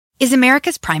Is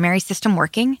America's primary system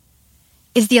working?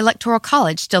 Is the Electoral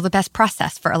College still the best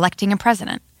process for electing a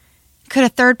president? Could a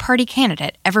third-party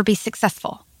candidate ever be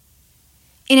successful?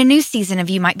 In a new season of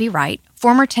You Might Be Right,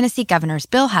 former Tennessee governors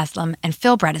Bill Haslam and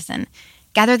Phil Bredesen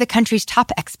gather the country's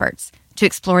top experts to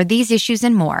explore these issues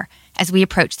and more as we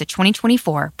approach the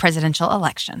 2024 presidential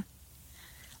election.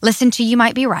 Listen to You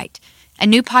Might Be Right, a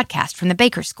new podcast from the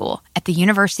Baker School at the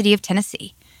University of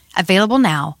Tennessee, available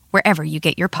now wherever you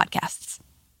get your podcasts.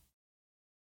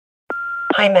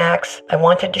 Hi, Max. I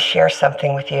wanted to share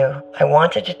something with you. I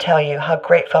wanted to tell you how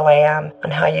grateful I am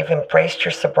and how you've embraced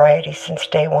your sobriety since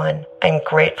day one. I'm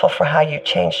grateful for how you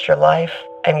changed your life.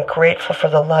 I'm grateful for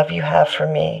the love you have for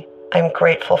me. I'm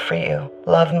grateful for you.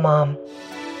 Love, Mom.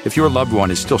 If your loved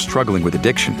one is still struggling with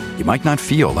addiction, you might not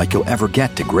feel like you'll ever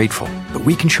get to grateful, but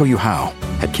we can show you how.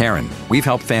 At Caron, we've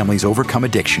helped families overcome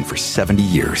addiction for 70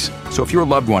 years. So if your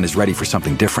loved one is ready for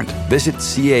something different, visit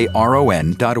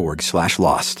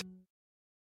caron.org/lost.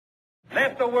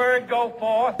 Let the word go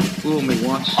forth. Fool me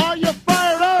once. Are you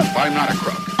fired up? I'm not a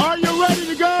crook. Are you ready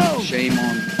to go? Shame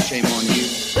on you.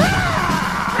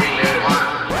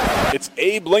 It's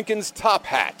Abe Lincoln's Top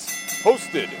Hat,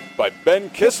 hosted by Ben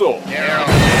Kissel.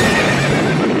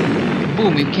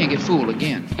 Fool me, can't get fooled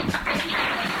again.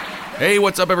 Hey,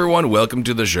 what's up, everyone? Welcome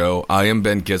to the show. I am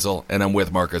Ben Kissel, and I'm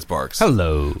with Marcus Parks.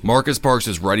 Hello. Marcus Parks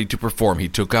is ready to perform. He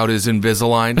took out his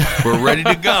Invisalign. We're ready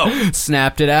to go.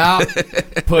 Snapped it out,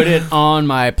 put it on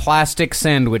my plastic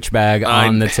sandwich bag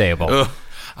on the table.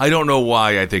 I don't know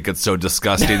why I think it's so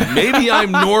disgusting. Maybe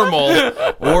I'm normal,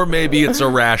 or maybe it's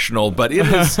irrational, but it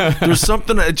is. There's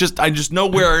something. I just know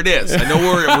where it is. I know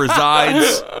where it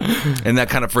resides, and that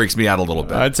kind of freaks me out a little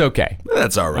bit. It's okay.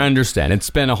 That's all right. I understand. It's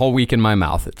been a whole week in my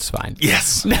mouth. It's fine.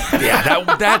 Yes. Yeah.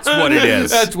 That's what it is.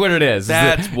 That's what it is.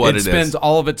 That's what it is. It spends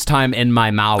all of its time in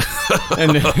my mouth.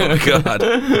 Oh God.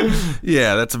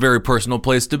 Yeah, that's a very personal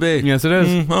place to be. Yes, it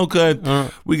is. Okay.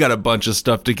 We got a bunch of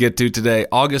stuff to get to today.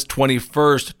 August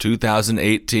 21st.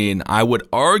 2018. I would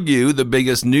argue the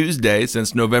biggest news day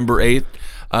since November 8th,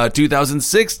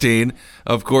 2016.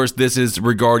 Of course, this is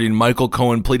regarding Michael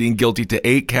Cohen pleading guilty to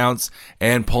 8 counts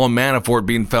and Paul Manafort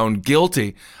being found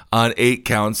guilty on 8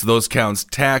 counts. Those counts: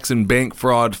 tax and bank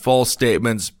fraud, false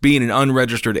statements, being an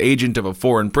unregistered agent of a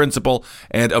foreign principal,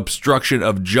 and obstruction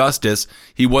of justice.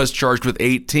 He was charged with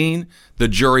 18. The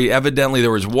jury, evidently,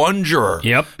 there was one juror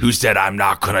who said, I'm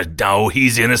not going to know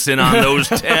he's innocent on those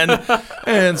 10.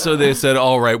 And so they said,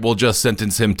 all right, we'll just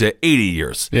sentence him to 80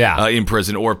 years in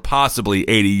prison, or possibly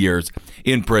 80 years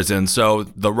in prison. So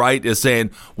the right is saying,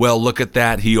 well, look at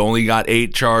that. He only got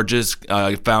 8 charges,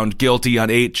 found guilty on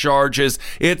 8 charges.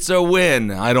 It's a win.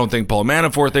 I don't think Paul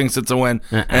Manafort thinks it's a win,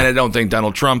 and I don't think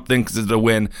Donald Trump thinks it's a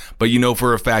win. But you know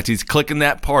for a fact he's clicking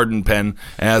that pardon pen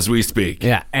as we speak.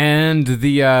 Yeah, and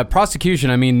the prosecution,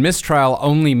 I mean, mistrial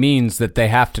only means that they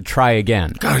have to try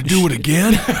again. Gotta do it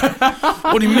again?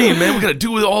 What do you mean, man? We gotta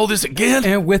do all this again?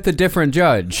 And with a different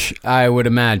judge, I would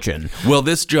imagine. Well,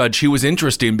 this judge, he was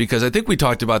interesting because I think we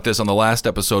talked about this on the last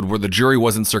episode where the jury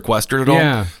wasn't sequestered at all.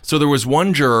 Yeah. So there was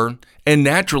one juror, and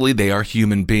naturally they are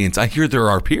human beings. I hear they're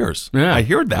our peers. Yeah, I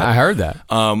heard that. I heard that.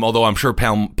 Although I'm sure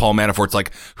Paul Manafort's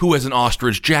like, who has an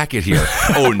ostrich jacket here?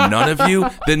 Oh, none of you?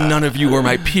 Then none of you are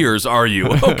my peers, are you?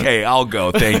 Okay, I'll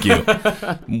go. Thank you.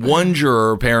 One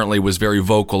juror apparently was very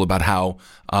vocal about how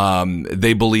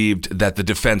they believed that the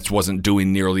defense wasn't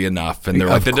doing nearly enough, and they're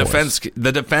like,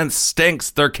 the defense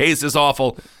stinks. Their case is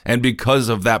awful, and because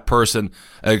of that person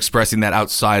expressing that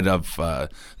outside of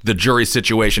the jury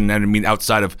situation, and I mean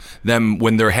outside of them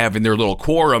when they're having their little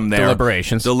quorum there,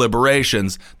 deliberations,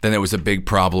 then it was a big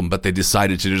problem. But they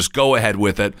decided to just go ahead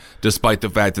with it, despite the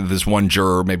fact that this one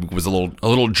juror maybe was a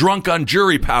little drunk on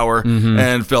jury power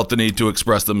and felt the need to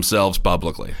express themselves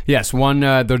publicly. Yes,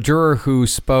 the juror who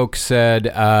spoke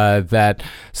said that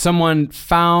someone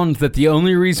found that the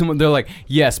only reason they're like,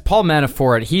 yes, Paul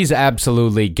Manafort, he's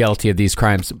absolutely guilty of these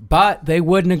crimes, but they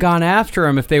wouldn't have gone after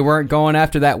him if they weren't going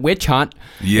after that witch hunt.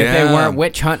 Yeah. If they weren't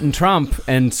witch hunting Trump,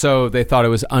 and so they thought it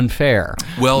was unfair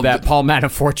that Paul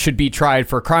Manafort should be tried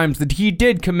for crimes that he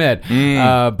did commit,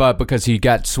 but because he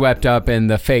got swept up in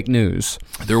the fake news.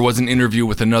 There was an interview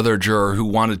with another juror who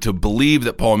wanted to believe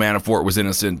that Paul Manafort was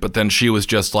innocent, but then she was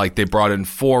just like, they brought in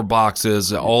 4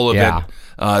 boxes, all of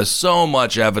it. So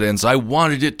much evidence. I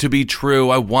wanted it to be true.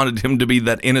 I wanted him to be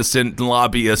that innocent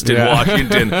lobbyist in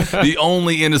Washington, the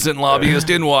only innocent lobbyist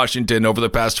in Washington over the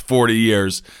past 40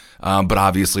 years. But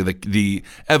obviously the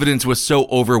evidence was so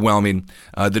overwhelming,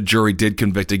 the jury did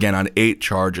convict again on 8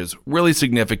 charges. Really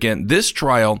significant. This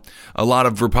trial, a lot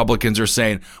of Republicans are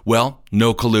saying, well,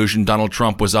 No collusion. Donald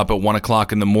Trump was up at 1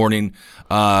 o'clock in the morning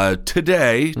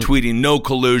today, tweeting no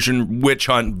collusion, witch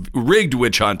hunt, rigged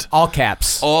witch hunt. All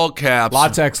caps. All caps.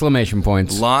 Lots of exclamation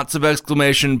points. Lots of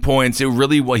exclamation points. It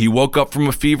really, he woke up from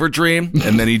a fever dream,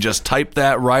 and then he just typed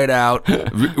that right out.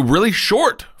 Really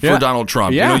short for Donald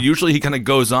Trump. Yeah. Usually he kind of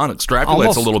goes on,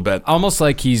 extrapolates a little bit. Almost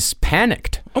like he's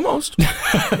panicked. Almost.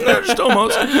 Just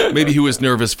almost. Maybe he was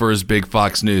nervous for his big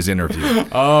Fox News interview.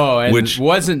 Oh, and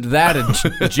wasn't that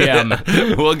a gem?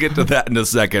 We'll get to that in a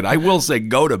second. I will say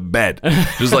go to bed.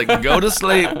 Just go to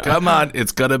sleep. Come on.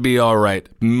 It's going to be all right.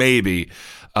 Maybe.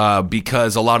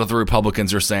 Because a lot of the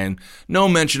Republicans are saying no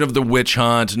mention of the witch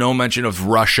hunt, no mention of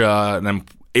Russia, and I'm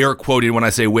air quoting when I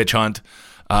say witch hunt.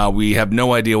 We have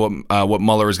no idea what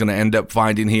Mueller is going to end up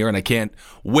finding here, and I can't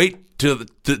wait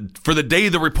for the day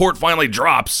the report finally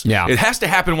drops. Yeah. It has to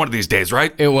happen one of these days,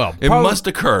 right? It will. It must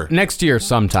occur. Next year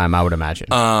sometime, I would imagine.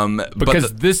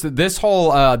 Because this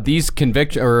whole these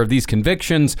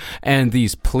convictions and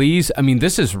these pleas, I mean,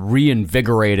 this has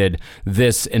reinvigorated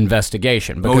this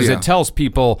investigation because it tells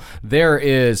people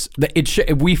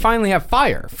we finally have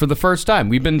fire for the first time.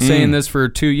 We've been saying this for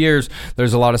 2 years.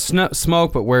 There's a lot of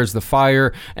smoke, but where's the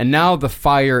fire? And now the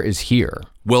fire is here.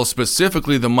 Well,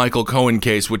 specifically the Michael Cohen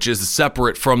case, which is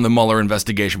separate from the Mueller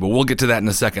investigation, but we'll get to that in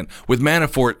a second. With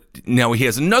Manafort, now he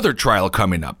has another trial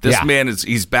coming up. This man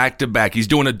he's back to back. He's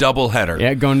doing a double header.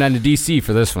 Yeah, going down to D.C.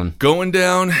 for this one. Going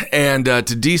down and to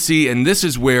D.C., and this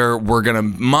is where we're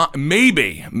going to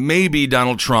maybe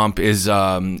Donald Trump is,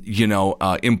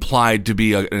 implied to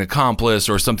be an accomplice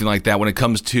or something like that when it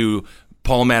comes to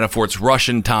Paul Manafort's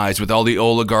Russian ties with all the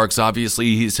oligarchs.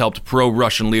 Obviously, he's helped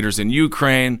pro-Russian leaders in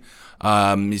Ukraine.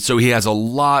 So he has a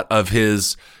lot of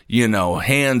his,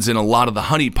 hands in a lot of the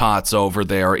honeypots over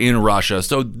there in Russia.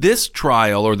 So this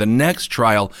trial or the next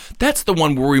trial, that's the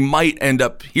one where we might end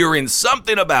up hearing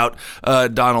something about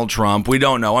Donald Trump. We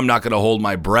don't know. I'm not going to hold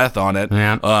my breath on it.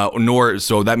 Yeah.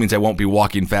 So that means I won't be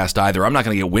walking fast either. I'm not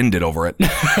going to get winded over it. But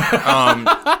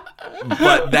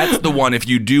that's the one, if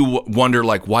you do wonder,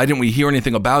 why didn't we hear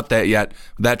anything about that yet?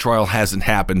 That trial hasn't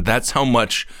happened. That's how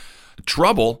much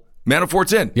trouble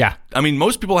Manafort's in. Yeah. I mean,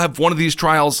 most people have one of these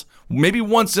trials maybe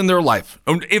once in their life.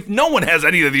 If no one has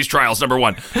any of these trials, number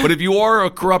one. But if you are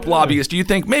a corrupt lobbyist, you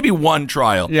think maybe one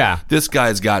trial. Yeah. This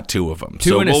guy's got two of them.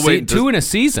 Two in a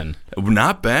season.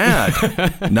 Not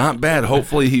bad. Not bad.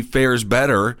 Hopefully he fares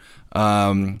better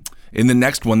in the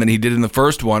next one than he did in the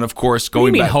first one. Of course,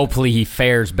 going back. Hopefully he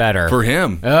fares better. For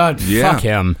him. Fuck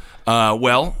him.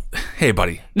 Well, hey,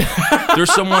 buddy.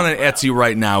 There's someone on Etsy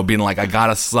right now being like, I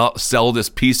gotta sell this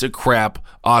piece of crap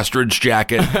ostrich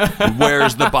jacket.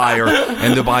 Where's the buyer?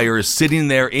 And the buyer is sitting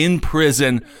there in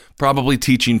prison, probably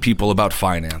teaching people about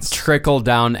finance.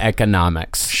 Trickle-down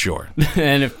economics. Sure.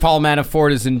 And if Paul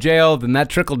Manafort is in jail, then that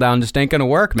trickle-down just ain't going to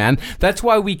work, man. That's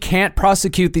why we can't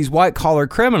prosecute these white-collar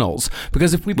criminals.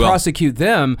 Because if we prosecute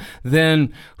them,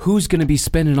 then who's going to be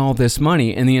spending all this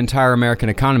money and the entire American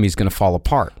economy is going to fall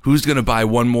apart? Who's going to buy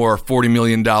one more $40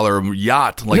 million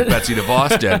yacht like Betsy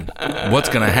DeVos did? What's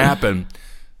going to happen?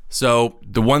 So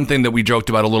the one thing that we joked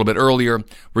about a little bit earlier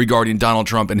regarding Donald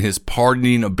Trump and his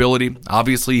pardoning ability,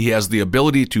 obviously he has the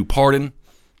ability to pardon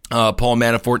Paul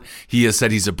Manafort. He has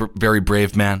said he's a very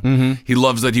brave man. Mm-hmm. He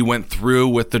loves that he went through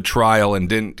with the trial and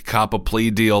didn't cop a plea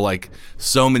deal like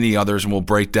so many others, and we'll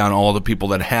break down all the people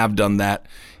that have done that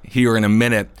here in a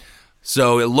minute.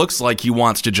 So it looks like he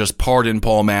wants to just pardon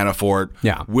Paul Manafort.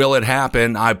 Yeah. Will it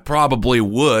happen? I probably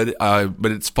would,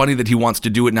 but it's funny that he wants to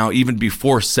do it now even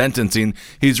before sentencing.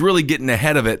 He's really getting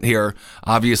ahead of it here.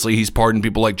 Obviously, he's pardoned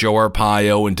people like Joe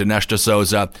Arpaio and Dinesh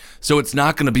D'Souza. So it's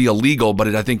not going to be illegal,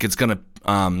 but I think it's going to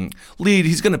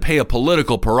he's going to pay a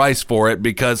political price for it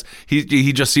because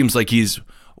he just seems like he's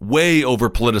way over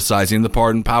politicizing the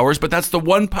pardon powers, but that's the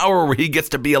one power where he gets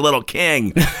to be a little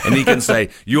king and he can say,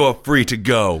 you're free to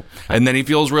go. And then he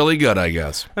feels really good, I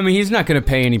guess. I mean, he's not going to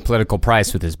pay any political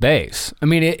price with his base. I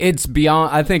mean, it's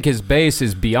beyond, I think his base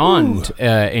is beyond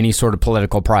any sort of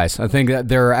political price. I think that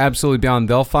they're absolutely beyond.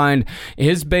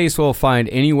 His base will find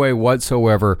any way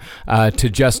whatsoever to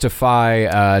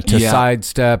justify,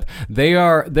 sidestep.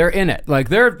 They're in it. Like,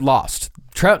 they're lost.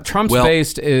 Trump's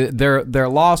based, they're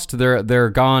lost, they're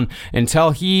gone.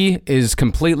 Until he is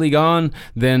completely gone,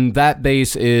 then that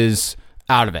base is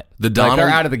out of it. They're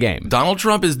out of the game. Donald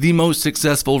Trump is the most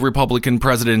successful Republican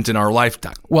president in our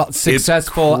lifetime. Well,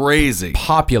 successful, it's crazy,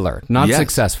 popular, not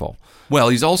successful. Well,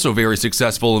 he's also very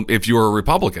successful if you're a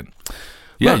Republican.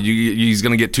 Yeah, he's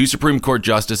going to get 2 Supreme Court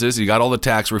justices. You got all the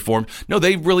tax reform. No,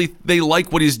 they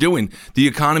like what he's doing. The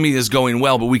economy is going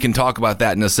well, but we can talk about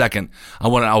that in a second.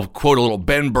 I'll quote a little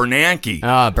Ben Bernanke.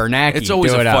 Bernanke. It's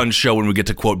always a fun show when we get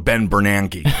to quote Ben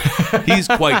Bernanke. He's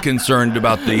quite concerned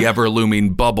about the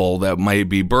ever-looming bubble that might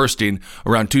be bursting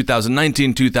around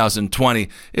 2019, 2020.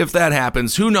 If that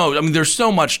happens, who knows? I mean, there's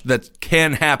so much that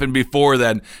can happen before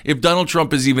then. If Donald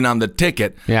Trump is even on the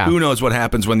ticket, who knows what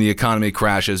happens when the economy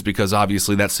crashes, because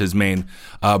obviously that's his main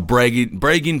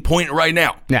bragging point right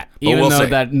now. Yeah, even though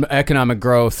that economic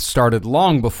growth started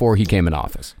long before he came in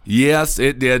office. Yes,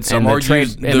 it did. Some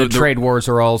the trade wars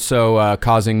are also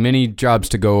causing many jobs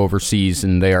to go overseas,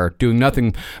 and they are doing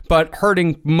nothing but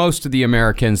hurting most of the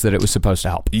Americans that it was supposed to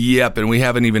help. Yep, and we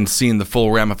haven't even seen the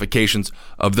full ramifications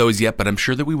of those yet, but I'm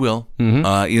sure that we will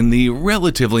in the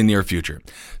relatively near future.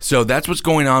 So that's what's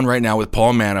going on right now with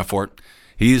Paul Manafort.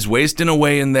 He's wasting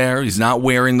away in there. He's not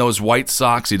wearing those white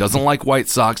socks. He doesn't like white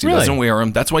socks. He doesn't wear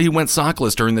them. That's why he went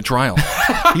sockless during the trial.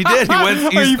 He did.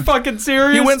 Are you fucking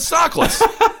serious? He went sockless.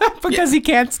 Because he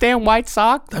can't stand white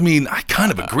socks? I mean, I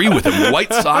kind of agree with him.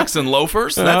 White socks and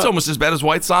loafers? That's almost as bad as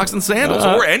white socks and sandals.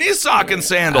 Or any sock and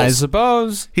sandals. I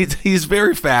suppose. He's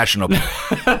very fashionable.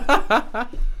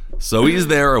 So he's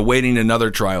there awaiting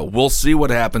another trial. We'll see what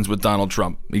happens with Donald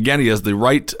Trump. Again, he has the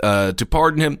right to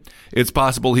pardon him. It's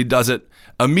possible he does it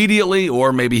immediately,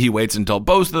 or maybe he waits until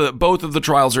both of the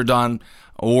trials are done.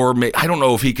 Or I don't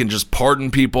know if he can just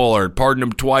pardon people or pardon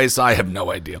them twice. I have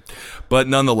no idea. But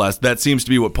nonetheless, that seems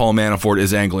to be what Paul Manafort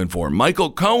is angling for.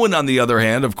 Michael Cohen, on the other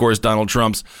hand, of course, Donald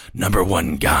Trump's number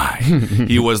one guy.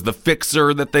 He was the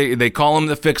fixer that they call him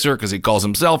the fixer because he calls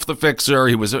himself the fixer.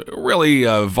 He was a really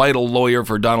vital lawyer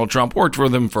for Donald Trump. Worked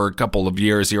with him for a couple of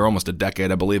years here, almost a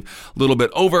decade, I believe, a little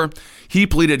bit over. He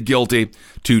pleaded guilty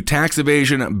to tax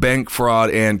evasion, bank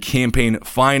fraud, and campaign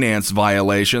finance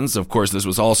violations. Of course, this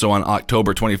was also on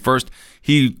October 21st.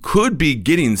 He could be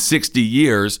getting 60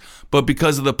 years, but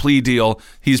because of the plea deal,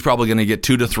 he's probably going to get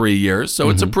 2 to 3 years. So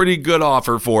it's a pretty good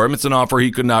offer for him. It's an offer he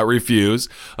could not refuse.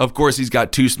 Of course, he's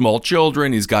got 2 small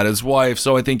children. He's got his wife,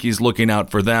 so I think he's looking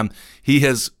out for them. He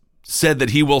has said that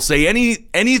he will say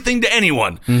anything to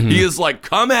anyone. He is like,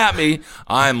 come at me.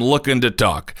 I'm looking to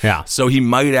talk. Yeah. So he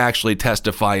might actually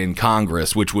testify in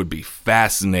Congress, which would be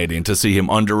fascinating to see him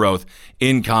under oath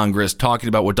in Congress talking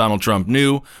about what Donald Trump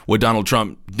knew, what Donald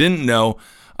Trump didn't know.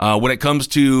 When it comes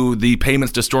to the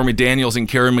payments to Stormy Daniels and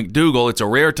Karen McDougal, it's a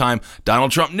rare time.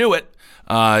 Donald Trump knew it.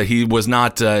 He was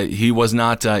not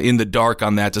in the dark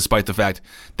on that, despite the fact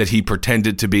that he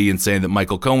pretended to be and saying that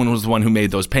Michael Cohen was the one who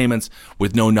made those payments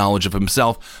with no knowledge of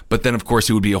himself. But then, of course,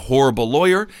 he would be a horrible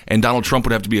lawyer, and Donald Trump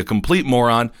would have to be a complete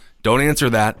moron. Don't answer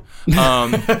that,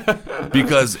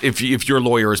 because if your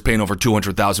lawyer is paying over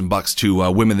 $200,000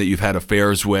 to women that you've had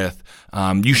affairs with,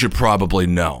 you should probably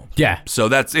know. Yeah. So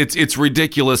it's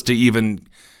ridiculous to even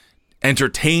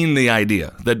entertain the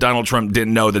idea that Donald Trump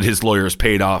didn't know that his lawyers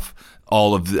paid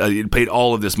all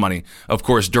of this money, of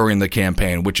course, during the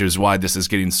campaign, which is why this is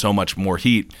getting so much more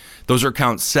heat. Those are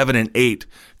counts 7 and 8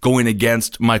 going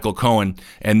against Michael Cohen,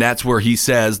 and that's where he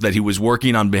says that he was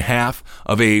working on behalf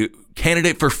of a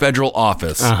candidate for federal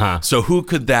office. So who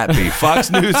could that be? Fox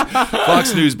News.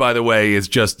 Fox News, by the way, is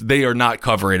just, they are not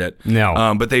covering it.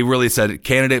 No. But they really said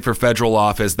candidate for federal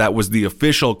office. That was the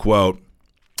official quote.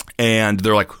 And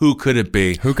they're like, who could it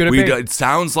be? Who could it be? It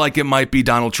sounds like it might be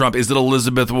Donald Trump. Is it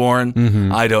Elizabeth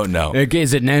Warren? I don't know.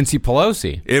 Is it Nancy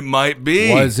Pelosi? It might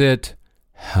be. Was it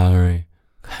Hillary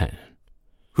Clinton?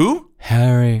 Who?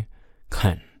 Hillary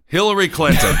Clinton. Hillary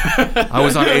Clinton. I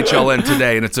was on HLN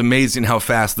today, and it's amazing how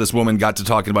fast this woman got to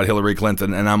talking about Hillary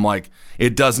Clinton. And I'm like,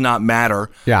 it does not matter.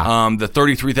 Yeah. The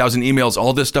 33,000 emails,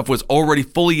 all this stuff was already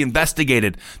fully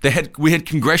investigated. We had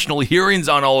congressional hearings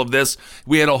on all of this.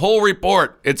 We had a whole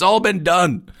report. It's all been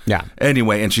done. Yeah.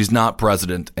 Anyway, and she's not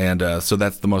president, and so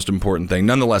that's the most important thing.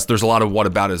 Nonetheless, there's a lot of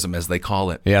whataboutism, as they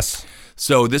call it. Yes.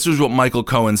 So this is what Michael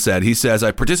Cohen said. He says,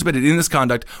 I participated in this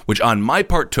conduct, which on my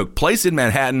part took place in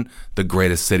Manhattan, the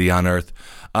greatest city on earth,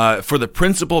 for the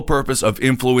principal purpose of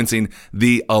influencing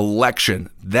the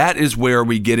election. That is where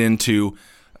we get into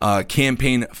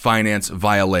campaign finance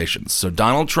violations. So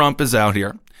Donald Trump is out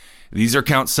here. These are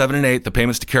counts 7 and 8, the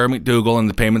payments to Karen McDougal and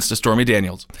the payments to Stormy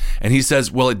Daniels. And he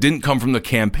says, well, it didn't come from the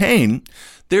campaign.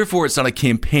 Therefore, it's not a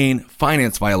campaign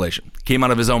finance violation. It came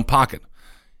out of his own pocket.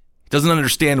 Doesn't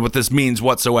understand what this means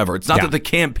whatsoever. It's not that the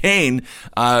campaign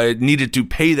needed to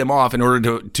pay them off in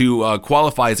order to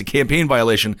qualify as a campaign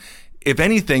violation. If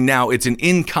anything, now it's an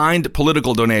in-kind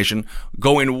political donation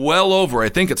going well over, I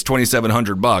think it's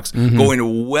 $2,700,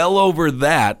 going well over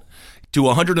that. to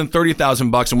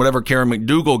 $130,000 and whatever Karen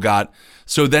McDougal got.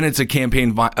 So then it's a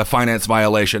campaign finance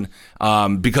violation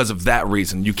because of that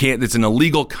reason. You can't. It's an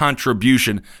illegal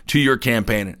contribution to your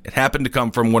campaign. It happened to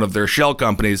come from one of their shell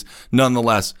companies.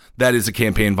 Nonetheless, that is a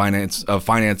campaign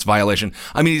finance violation.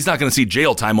 I mean, he's not going to see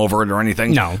jail time over it or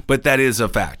anything. No, but that is a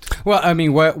fact. Well, I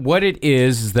mean, what it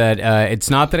is that it's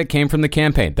not that it came from the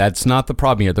campaign. That's not the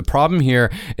problem here. The problem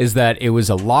here is that it was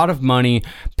a lot of money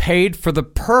paid for the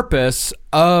purpose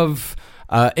of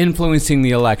influencing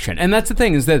the election. And that's the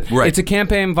thing, is that It's a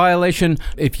campaign violation.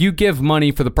 If you give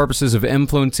money for the purposes of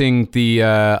influencing the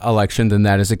election, then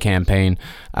that is a campaign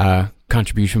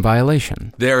contribution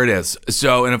violation. There it is.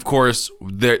 So, and of course,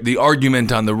 the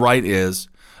argument on the right is,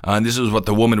 and this is what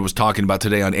the woman was talking about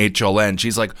today on HLN.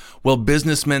 She's like, well,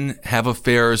 businessmen have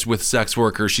affairs with sex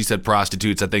workers. She said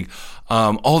prostitutes, I think,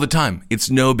 all the time.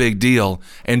 It's no big deal.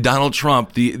 And Donald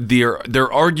Trump,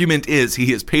 their argument is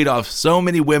he has paid off so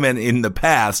many women in the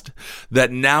past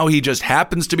that now he just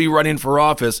happens to be running for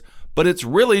office, but it's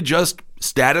really just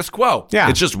status quo. Yeah.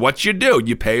 It's just what you do.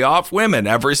 You pay off women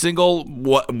every single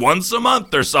once a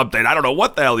month or something. I don't know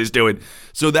what the hell he's doing.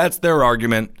 So that's their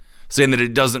argument, saying that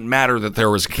it doesn't matter that there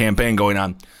was a campaign going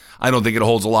on. I don't think it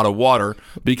holds a lot of water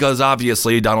because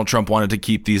obviously Donald Trump wanted to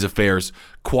keep these affairs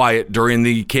quiet during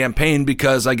the campaign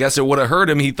because I guess it would have hurt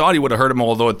him. He thought he would have hurt him,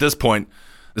 although at this point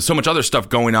there's so much other stuff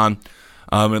going on.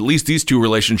 At least these two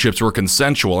relationships were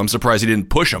consensual. I'm surprised he didn't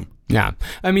push them. Yeah.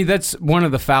 I mean, that's one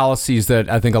of the fallacies that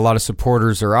I think a lot of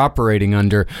supporters are operating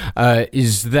under,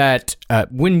 is that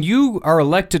when you are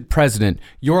elected president,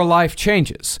 your life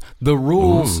changes. The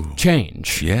rules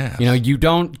change. Yeah. You know, you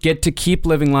don't get to keep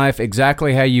living life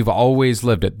exactly how you've always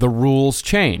lived it. The rules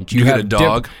change. You get a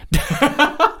dog.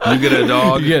 You get a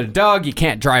dog. You get a dog. You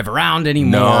can't drive around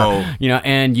anymore. No. You know,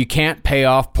 and you can't pay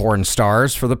off porn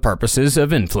stars for the purposes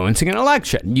of influencing an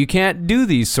election. You can't do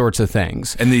these sorts of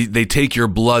things. And they take your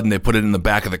blood and they put it in the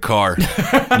back of the car.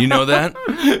 You know that?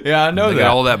 Yeah, I know that. They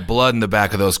got all that blood in the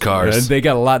back of those cars. They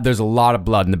got a lot. There's a lot of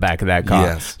blood in the back of that car.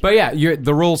 Yes. But yeah,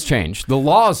 the rules change. The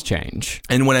laws change.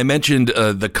 And when I mentioned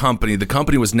the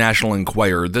company was National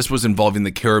Enquirer. This was involving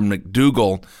the Karen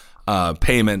McDougal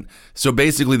payment. So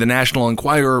basically, the National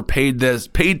Enquirer paid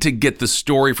to get the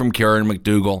story from Karen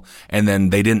McDougal, and then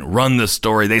they didn't run the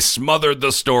story. They smothered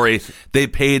the story. They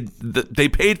paid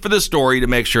for the story to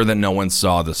make sure that no one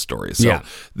saw the story. So yeah.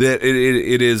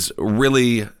 it is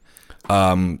really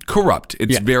corrupt.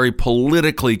 It's very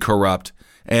politically corrupt.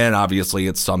 And obviously,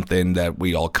 it's something that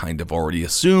we all kind of already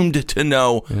assumed to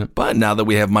know. Yeah. But now that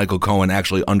we have Michael Cohen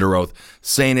actually under oath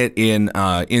saying it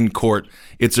in court,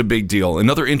 it's a big deal.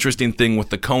 Another interesting thing with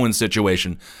the Cohen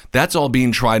situation, that's all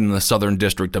being tried in the Southern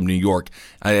District of New York.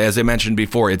 As I mentioned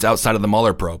before, it's outside of the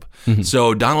Mueller probe. Mm-hmm.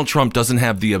 So Donald Trump doesn't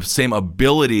have the same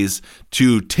abilities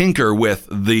to tinker with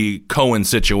the Cohen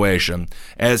situation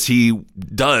as he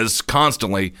does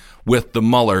constantly with the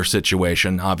Mueller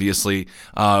situation, obviously,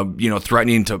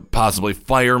 threatening to possibly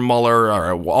fire Mueller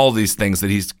or all these things that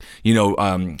he's,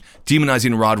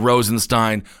 demonizing Rod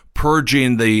Rosenstein,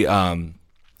 purging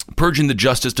the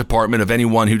Justice Department of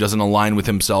anyone who doesn't align with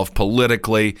himself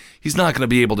politically. He's not going to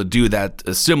be able to do that,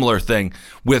 a similar thing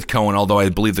with Cohen, although I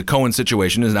believe the Cohen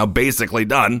situation is now basically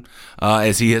done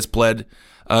as he has pled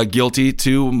guilty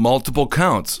to multiple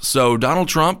counts. So Donald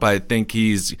Trump, I think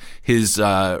his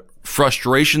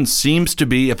frustration seems to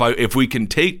be, if we can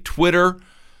take Twitter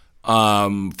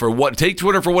for what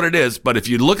it is, but if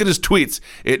you look at his tweets,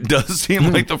 it does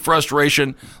seem like the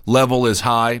frustration level is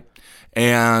high,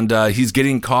 and he's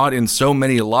getting caught in so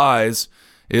many lies.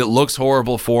 It looks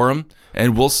horrible for him,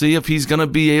 and we'll see if he's going to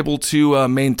be able to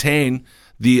maintain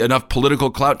enough political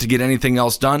clout to get anything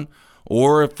else done.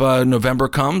 Or if November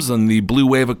comes and the blue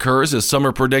wave occurs, as some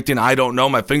are predicting, I don't know.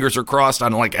 My fingers are crossed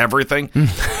on like everything.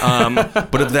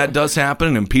 But if that does happen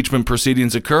and impeachment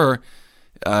proceedings occur,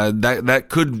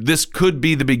 this could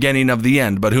be the beginning of the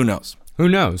end. But who knows? Who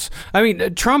knows? I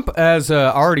mean, Trump has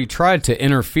already tried to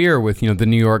interfere with the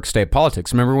New York state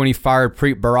politics. Remember when he fired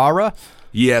Preet Bharara?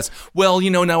 Yes. Well,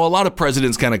 now a lot of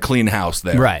presidents kind of clean house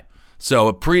there. Right.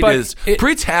 So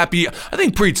Preet's happy. I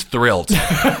think Preet's thrilled.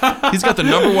 He's got the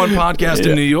 #1 podcast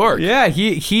in New York. Yeah,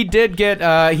 he did get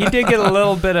a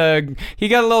little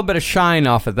bit of shine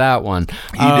off of that one.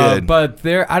 He did. But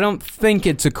I don't think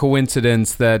it's a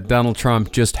coincidence that Donald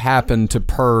Trump just happened to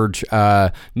purge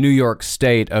New York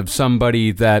State of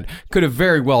somebody that could have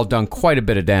very well done quite a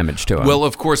bit of damage to him. Well,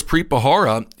 of course, Preet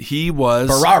Bharara, he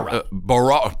was Bharara.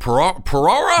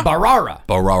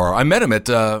 Bharara. I met him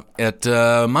at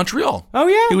Montreal. Oh,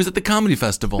 yeah? He was at the Comedy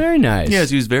Festival. Very nice. Yes,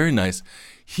 he was very nice.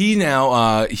 He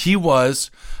was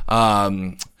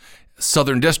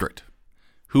Southern District.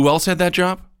 Who else had that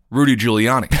job? Rudy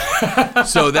Giuliani.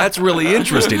 So that's really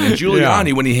interesting. And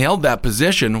Giuliani, when he held that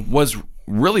position, was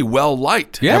really well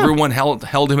liked. Yeah. Everyone held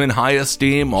him in high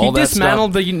esteem. All He that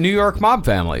dismantled stuff. the New York mob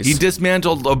families. He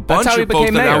dismantled a bunch how he of folks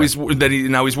became that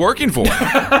now he's working for,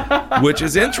 which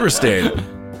is interesting.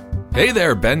 Hey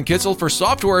there, Ben Kitzel for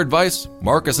Software Advice.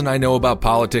 Marcus and I know about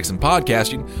politics and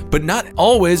podcasting, but not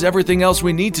always everything else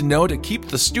we need to know to keep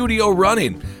the studio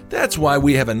running. That's why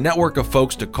we have a network of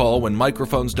folks to call when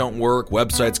microphones don't work,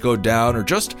 websites go down, or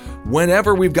just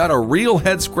whenever we've got a real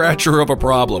head scratcher of a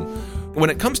problem. When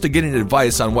it comes to getting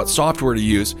advice on what software to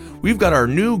use, we've got our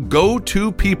new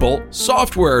go-to people,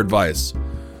 Software Advice.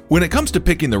 When it comes to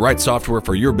picking the right software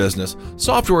for your business,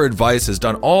 Software Advice has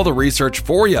done all the research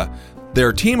for you.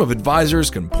 Their team of advisors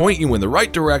can point you in the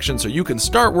right direction so you can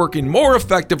start working more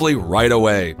effectively right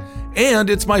away. And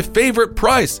it's my favorite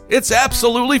price. It's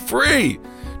absolutely free.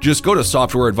 Just go to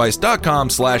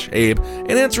softwareadvice.com/Abe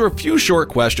and answer a few short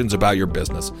questions about your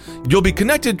business. You'll be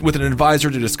connected with an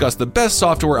advisor to discuss the best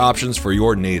software options for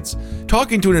your needs.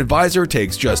 Talking to an advisor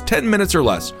takes just 10 minutes or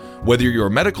less. Whether you're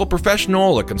a medical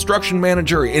professional, a construction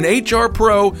manager, an HR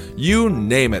pro, you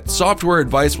name it, Software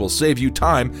Advice will save you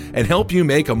time and help you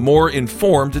make a more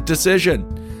informed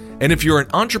decision. And if you're an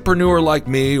entrepreneur like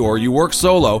me or you work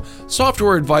solo,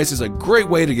 Software Advice is a great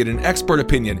way to get an expert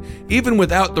opinion, even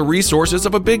without the resources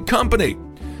of a big company.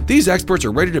 These experts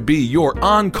are ready to be your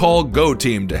on-call go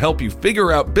team to help you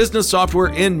figure out business software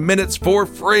in minutes for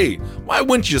free. Why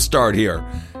wouldn't you start here?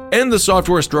 End the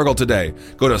software struggle today.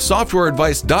 Go to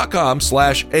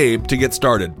softwareadvice.com/Abe to get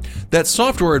started. That's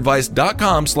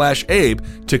softwareadvice.com/Abe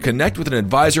to connect with an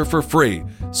advisor for free.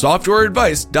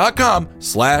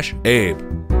 Softwareadvice.com/Abe.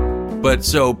 But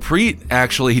so Preet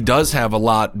actually, he does have a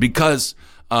lot because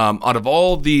out of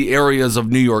all the areas of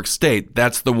New York State,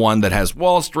 that's the one that has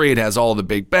Wall Street, has all the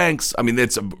big banks. I mean,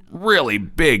 it's a really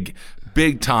big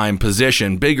time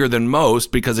position, bigger than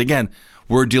most because, again,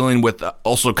 we're dealing with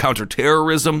also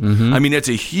counterterrorism. Mm-hmm. I mean, it's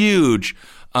a huge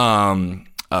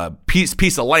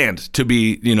piece of land to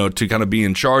be, to kind of be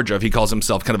in charge of. He calls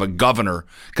himself kind of a governor,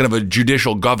 kind of a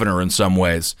judicial governor in some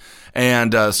ways.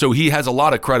 And so he has a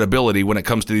lot of credibility when it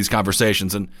comes to these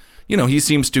conversations. And, he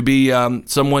seems to be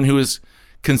someone who is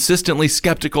consistently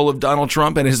skeptical of Donald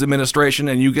Trump and his administration.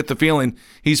 And you get the feeling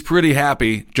he's pretty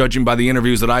happy, judging by the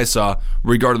interviews that I saw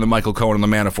regarding the Michael Cohen and the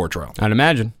Manafort trial. I'd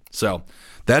imagine. So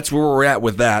that's where we're at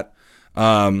with that.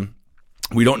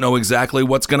 We don't know exactly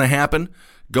what's going to happen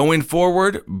going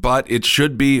forward, but it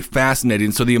should be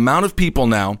fascinating. So the amount of people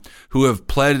now who have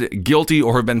pled guilty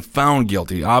or have been found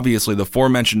guilty, obviously the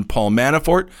aforementioned Paul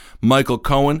Manafort, Michael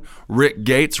Cohen, Rick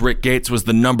Gates. Rick Gates was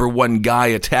the number one guy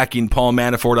attacking Paul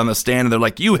Manafort on the stand, and they're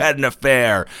like, you had an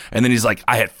affair. And then he's like,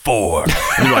 I had 4.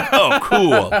 And you're like, oh,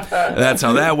 cool. And that's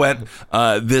how that went.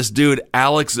 This dude,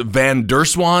 Alex Van Der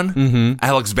Swan. Mm-hmm.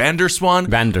 Alex Van Der Swan.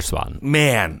 Van Der Swan.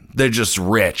 Man, they're just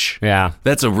rich. Yeah.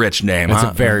 That's a rich name, That's huh?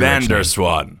 a very Van rich Der name.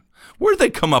 Swan. Where did they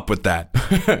come up with that?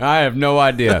 I have no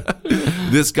idea.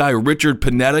 This guy, Richard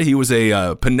Panetta, he was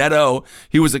a Panetto.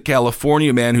 He was a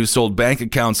California man who sold bank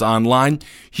accounts online.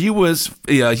 He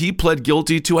pled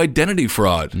guilty to identity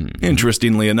fraud.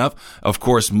 Interestingly enough, of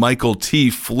course, Michael T.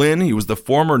 Flynn, he was the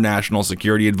former national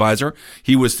security advisor.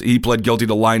 He pled guilty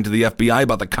to lying to the FBI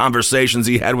about the conversations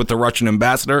he had with the Russian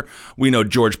ambassador. We know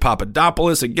George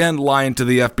Papadopoulos, again, lying to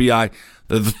the FBI.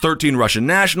 The 13 Russian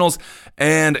nationals,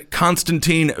 and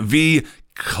Konstantin V.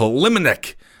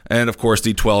 Klimenik, and of course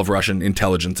the 12 Russian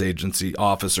intelligence agency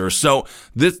officers. So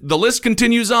the list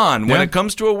continues on. When it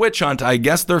comes to a witch hunt, I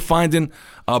guess they're finding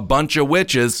a bunch of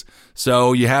witches.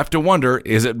 So you have to wonder,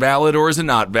 is it valid or is it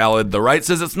not valid? The right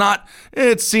says it's not.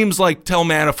 It seems like tell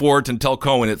Manafort and tell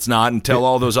Cohen it's not, and tell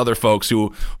all those other folks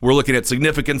who were looking at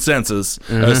significant sentences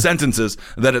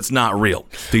that it's not real,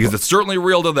 because it's certainly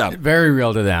real to them. Very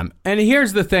real to them. And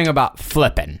here's the thing about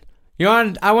flipping.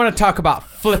 I want to talk about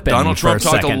flipping. Donald Trump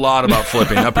talked a lot about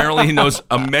flipping. Apparently, he knows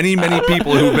many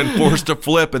people who've been forced to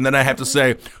flip, and then I have to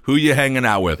say, who you hanging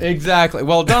out with? Exactly.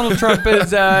 Well, Donald Trump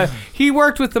is, he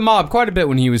worked with the mob quite a bit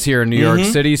when he was here in New York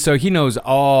City, so he knows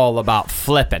all about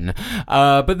flipping.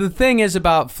 But the thing is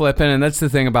about flipping, and that's the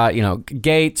thing about,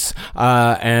 Gates,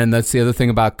 and that's the other thing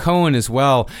about Cohen as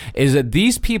well, is that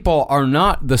these people are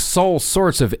not the sole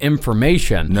source of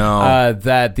information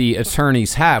that the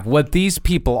attorneys have. What these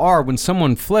people are, when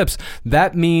someone flips,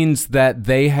 that means that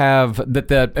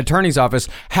the attorney's office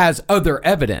has other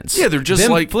evidence. Yeah, they're just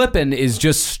Them like flipping is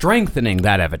just strengthening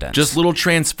that evidence. just little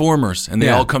transformers, and they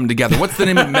all come together. What's the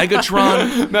name of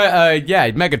Megatron?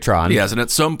 Yeah, Megatron. Yes, and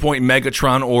at some point,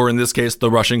 Megatron, or in this case,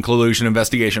 the Russian collusion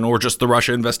investigation, or just the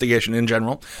Russia investigation in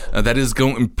general, that is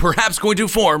perhaps going to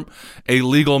form a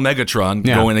legal Megatron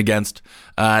going against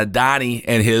Donnie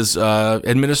and his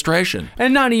administration.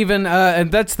 And not even,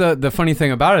 and that's the funny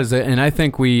thing about it is that, and I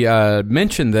think we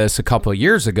mentioned this a couple of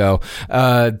years ago,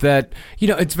 that,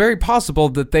 it's very possible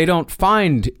that they don't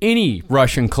find any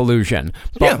Russian collusion.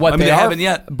 But they haven't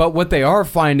yet. But what they are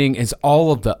finding is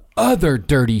all of the other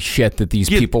dirty shit that these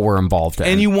people were involved in.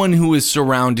 Anyone who is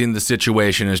surrounding the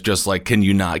situation is just like, can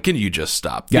you just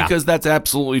stop? Yeah. Because that's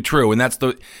absolutely true. And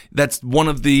that's one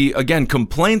of the, again,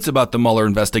 complaints about the Mueller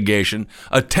investigation.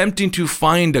 Attempting to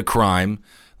find a crime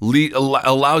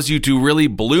allows you to really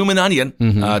bloom an onion,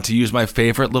 to use my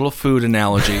favorite little food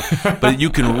analogy, but you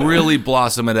can really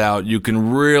blossom it out. You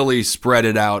can really spread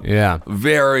it out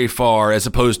very far, as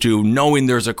opposed to knowing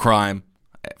there's a crime,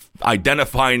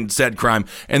 identifying said crime,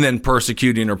 and then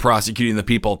persecuting or prosecuting the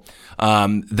people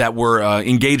that were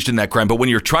engaged in that crime. But when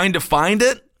you're trying to find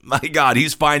it, my God,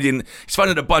 he's finding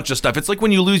a bunch of stuff. It's like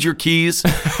when you lose your keys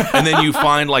and then you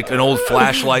find like an old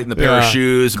flashlight and a pair of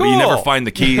shoes, but you never find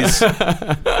the keys.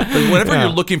 Whenever you're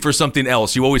looking for something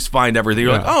else, you always find everything.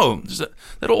 You're like, oh, there's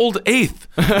that old eighth.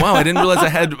 Wow, I didn't realize I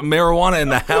had marijuana in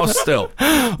the house still.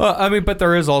 Well, I mean, but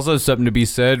there is also something to be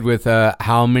said with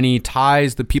how many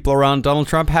ties the people around Donald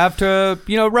Trump have to,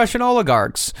 Russian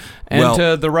oligarchs and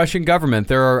to the Russian government.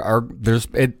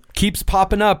 It keeps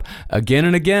popping up again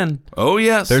and again. Oh,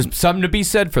 yes. There's something to be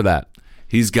said for that.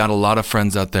 He's got a lot of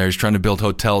friends out there. He's trying to build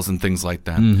hotels and things like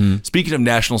that. Speaking of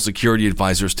national security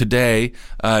advisors, today,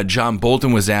 John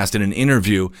Bolton was asked in an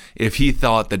interview if he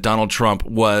thought that Donald Trump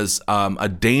was a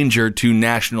danger to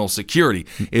national security,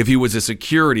 if he was a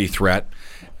security threat.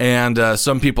 And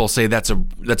some people say that's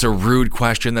a rude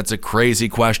question. That's a crazy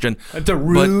question. That's a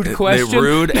rude question?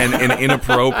 Rude and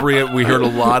inappropriate. We heard a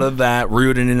lot of that,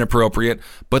 rude and inappropriate.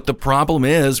 But the problem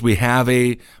is we have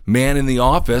a man in the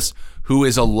office who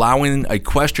is allowing a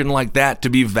question like that to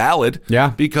be valid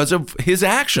because of his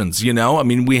actions, I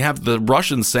mean, we have the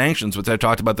Russian sanctions, which I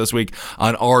talked about this week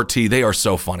on RT. They are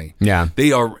so funny. Yeah.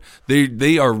 They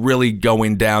are really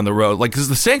going down the road. Like, because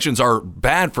the sanctions are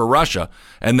bad for Russia.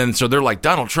 And then so they're like,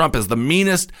 Donald Trump is the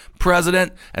meanest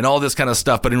president and all this kind of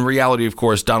stuff. But in reality, of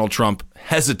course, Donald Trump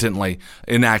hesitantly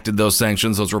enacted those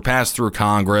sanctions. Those were passed through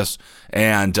Congress,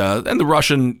 and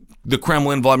the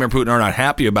Kremlin, Vladimir Putin, are not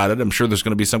happy about it. I'm sure there's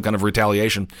going to be some kind of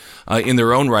retaliation in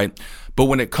their own right. But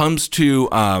when it comes to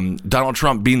Donald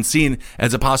Trump being seen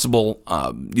as a possible,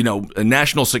 a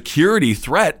national security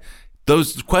threat,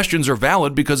 those questions are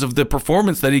valid because of the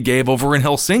performance that he gave over in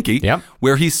Helsinki,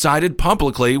 where he sided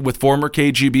publicly with former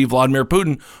KGB Vladimir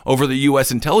Putin over the U.S.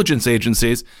 intelligence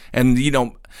agencies. And,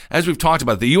 as we've talked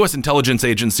about, the U.S. intelligence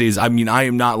agencies, I mean, I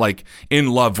am not like in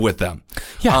love with them.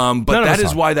 But that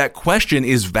is why that question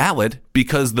is valid,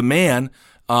 because the man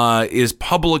is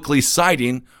publicly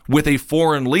siding with a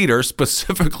foreign leader,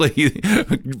 specifically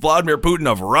Vladimir Putin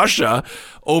of Russia,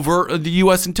 over the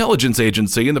U.S. intelligence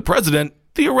agency. And the president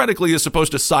theoretically is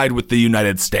supposed to side with the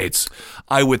United States,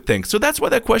 I would think. So that's why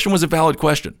that question was a valid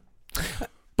question.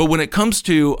 But when it comes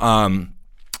to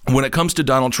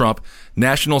Donald Trump,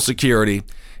 national security,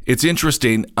 it's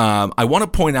interesting. I want to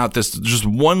point out this just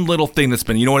one little thing that's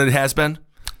been, you know what it has been?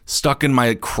 Stuck in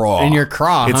my craw. In your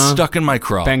craw, It's stuck in my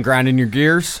craw. Been grinding your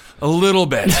gears? A little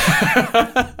bit.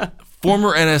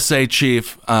 Former NSA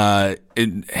chief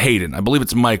Hayden, I believe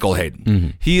it's Michael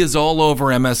Hayden. He is all over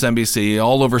MSNBC,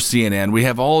 all over CNN. We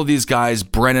have all of these guys,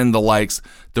 Brennan, the likes.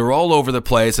 They're all over the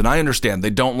place, and I understand they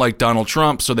don't like Donald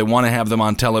Trump, so they want to have them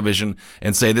on television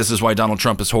and say this is why Donald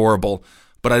Trump is horrible.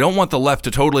 But I don't want the left to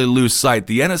totally lose sight.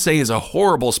 The NSA is a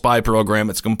horrible spy program.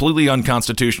 It's completely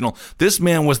unconstitutional. This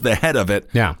man was the head of it.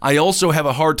 Yeah. I also have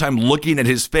a hard time looking at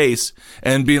his face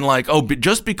and being like, oh,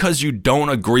 just because you don't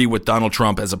agree with Donald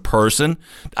Trump as a person,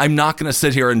 I'm not going to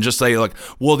sit here and just say like,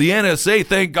 well, the NSA,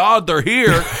 thank God they're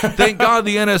here. Thank God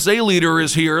the NSA leader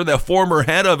is here, the former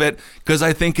head of it, because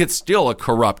I think it's still a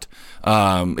corrupt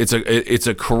it's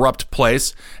a corrupt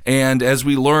place. And as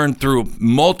we learned through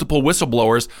multiple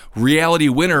whistleblowers, Reality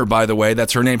Winner, by the way,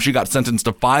 that's her name. She got sentenced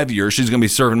to 5 years. She's going to be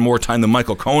serving more time than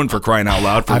Michael Cohen, for crying out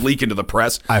loud, for leaking to the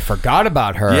press. I forgot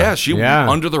about her. Yeah, she went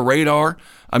under the radar.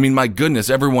 I mean, my goodness,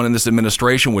 everyone in this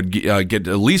administration would get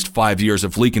at least 5 years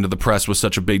of leaking to the press was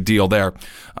such a big deal there.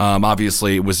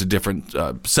 Obviously, it was a different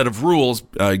set of rules,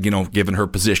 given her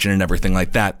position and everything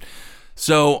like that.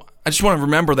 So I just want to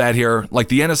remember that here. Like,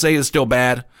 the NSA is still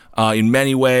bad. in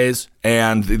many ways,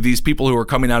 and these people who are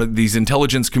coming out of these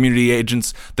intelligence community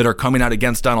agents that are coming out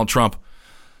against Donald Trump,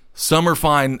 some are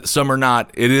fine, some are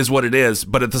not. It is what it is.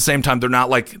 But at the same time, they're not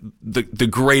like the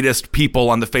greatest people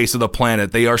on the face of the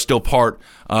planet. They are still part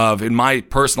of, in my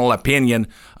personal opinion,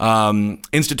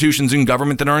 institutions in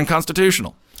government that are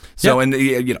unconstitutional. So, and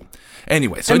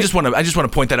anyway, so I just want to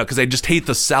point that out because I just hate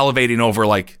the salivating over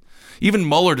like. Even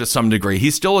Mueller to some degree,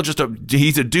 he's still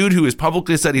he's a dude who has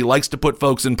publicly said he likes to put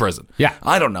folks in prison. Yeah.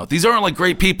 I don't know. These aren't like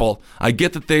great people. I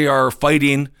get that they are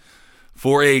fighting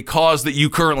for a cause that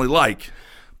you currently like,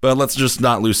 but let's just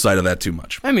not lose sight of that too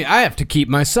much. I mean, I have to keep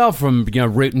myself from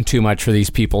rooting too much for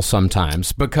these people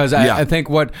sometimes because I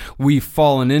think what we've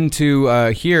fallen into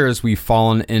here is we've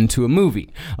fallen into a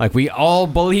movie. Like we all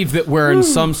believe that we're in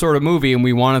some sort of movie, and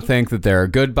we want to think that there are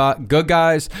good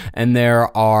guys and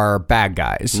there are bad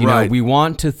guys. You know, we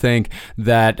want to think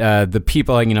that the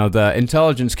people, the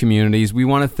intelligence communities, we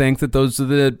want to think that those are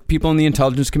the people in the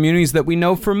intelligence communities that we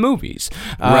know from movies,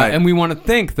 and we want to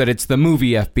think that it's the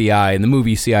movie FBI and the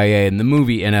movie CIA and the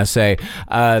movie NSA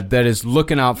that is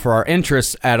looking out for our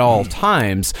interests at all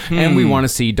times, and we want to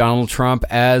see Donald Trump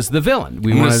as the villain.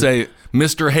 We want to say,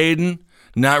 Mr. Hayden,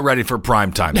 not ready for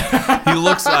prime time. He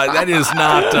looks that's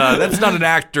not an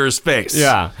actor's face.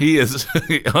 Yeah, he is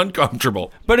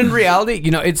uncomfortable. But in reality,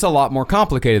 it's a lot more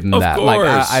complicated than that. Of Like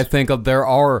course. I think there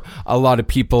are a lot of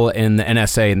people in the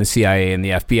NSA and the CIA and the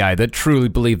FBI that truly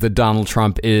believe that Donald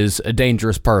Trump is a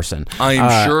dangerous person. I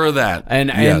am sure of that.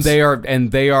 And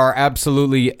they are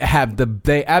absolutely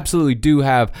they absolutely do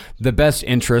have the best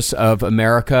interests of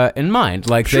America in mind.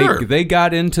 Like they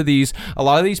got into a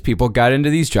lot of these people got into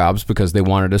these jobs because they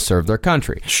wanted to serve their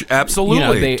country.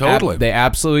 Absolutely, totally. They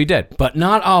absolutely did, but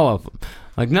not all of them.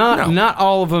 Like not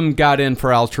all of them got in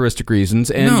for altruistic reasons,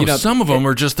 and some of them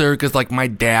are just there because like my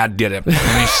dad did it, and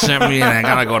he sent me, and I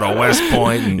gotta go to West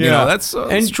Point, and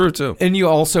that's true too. And you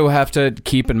also have to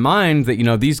keep in mind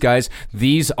that these guys,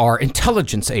 these are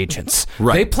intelligence agents.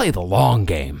 Right. They play the long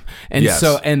game, and Yes.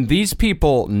 and these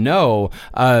people know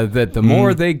that the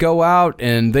more they go out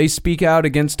and they speak out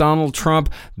against Donald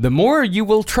Trump, the more you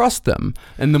will trust them,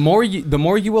 and the more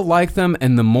you will like them,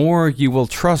 and the more you will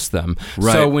trust them.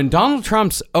 Right. So when Donald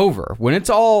Trump's over, when it's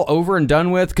all over and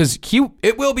done with, because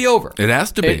it will be over. It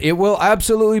has to be. It will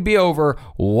absolutely be over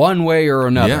one way or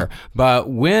another. Yeah. But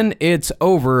when it's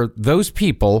over, those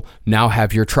people now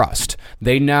have your trust.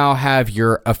 They now have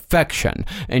your affection.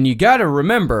 And you got to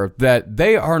remember that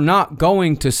they are not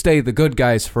going to stay the good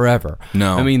guys forever.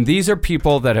 No. I mean, these are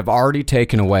people that have already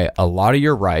taken away a lot of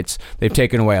your rights. They've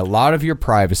taken away a lot of your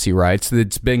privacy rights.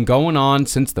 It's been going on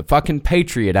since the fucking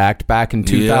Patriot Act back in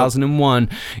 2001.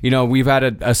 We've had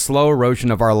a slow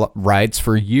erosion of our rights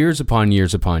for years upon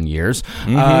years upon years.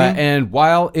 And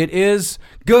while it is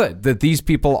good that these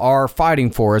people are fighting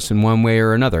for us in one way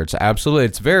or another,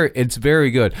 it's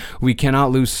very good. We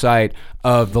cannot lose sight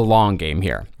of the long game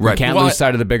here. Right. We can't lose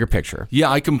sight of the bigger picture. Yeah,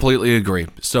 I completely agree.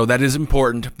 So that is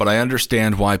important, but I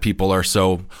understand why people are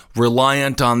so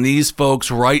reliant on these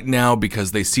folks right now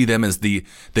because they see them as the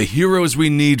heroes we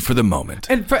need for the moment.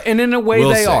 And in a way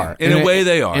they are. In a way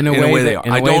they are. In a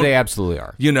way they absolutely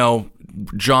are.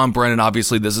 John Brennan,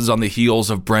 obviously this is on the heels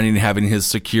of Brennan having his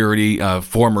security,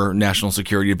 former national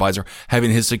security advisor,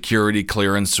 having his security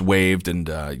clearance waived, and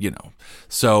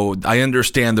so I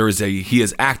understand he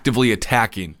is actively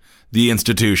attacking the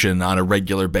institution on a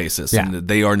regular basis, and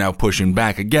they are now pushing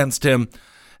back against him.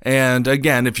 And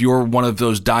again, if you're one of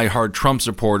those diehard Trump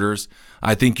supporters,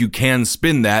 I think you can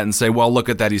spin that and say, well, look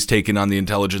at that, he's taking on the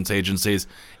intelligence agencies.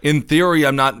 In theory,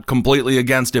 I'm not completely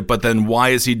against it, but then why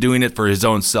is he doing it? For his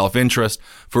own self-interest,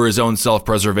 for his own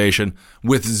self-preservation,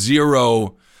 with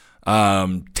zero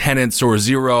tenets or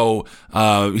zero,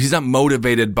 he's not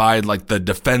motivated by like the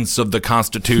defense of the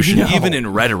Constitution, even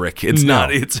in rhetoric. It's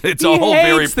not, it's all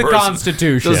very the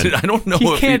Constitution. I don't know.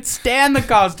 He can't stand the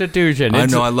Constitution. I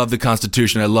know. I love the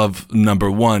Constitution. I love number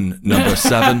 1, number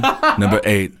 7, number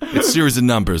 8. It's a series of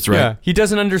numbers, right? Yeah. He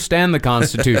doesn't understand the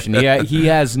Constitution. He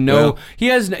has no,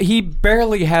 he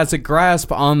barely has a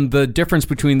grasp on the difference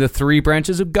between the 3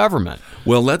 branches of government.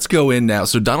 Well, let's go in now.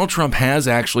 So Donald Trump has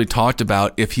actually talked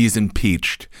about if he's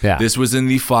impeached. Yeah. This was in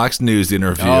the Fox News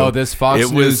interview. Oh, this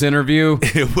Fox News interview.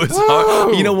 It was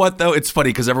hard. You know what though? It's funny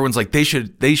because everyone's like they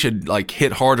should like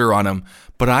hit harder on him.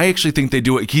 but I actually think they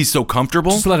do it. He's so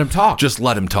comfortable. Just let him talk. Just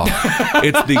let him talk.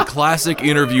 It's the classic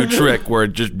interview trick where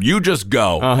you just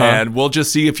go, and we'll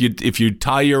just see if you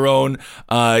tie your own,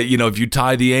 if you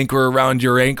tie the anchor around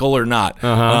your ankle or not.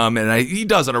 And he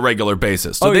does on a regular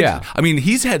basis. So I mean,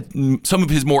 he's had some of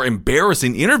his more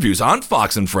embarrassing interviews on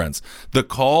Fox and Friends. The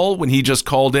call when he just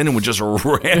called in and would just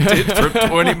rant it for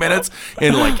 20 minutes,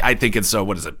 and I think it's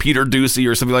Peter Ducey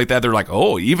or something like that. They're like,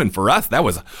 oh, even for us, that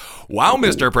was, wow,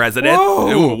 Mr. President.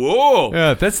 Whoa.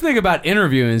 Yeah, that's the thing about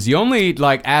interviewing is you only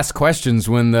ask questions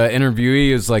when the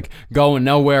interviewee is going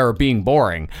nowhere or being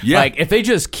boring. Yeah. If they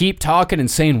just keep talking and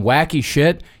saying wacky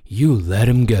shit, you let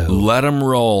him go. Let him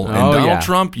roll. And Donald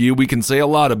Trump, we can say a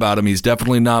lot about him. He's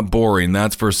definitely not boring.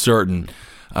 That's for certain.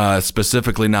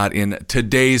 Specifically not in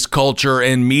today's culture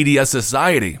and media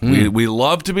society. We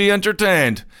love to be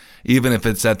entertained, even if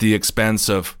it's at the expense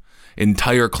of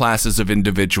entire classes of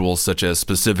individuals, such as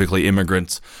specifically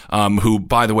immigrants, who,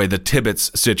 by the way, the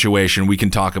Tibbetts situation, we can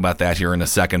talk about that here in a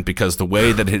second, because the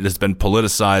way that it has been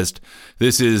politicized,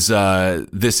 this is Steinle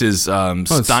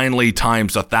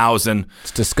times 1,000.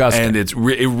 It's disgusting. And it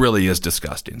really is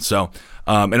disgusting. So,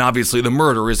 and obviously the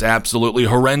murder is absolutely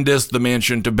horrendous. The man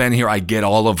shouldn't have been here. I get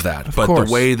all of that. But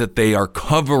the way that they are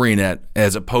covering it,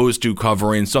 as opposed to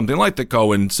covering something like the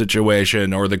Cohen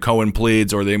situation or the Cohen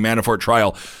pleads or the Manafort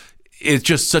trial, it's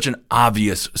just such an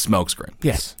obvious smokescreen.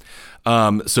 Yes.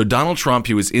 So Donald Trump,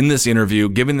 he was in this interview,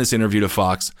 giving this interview to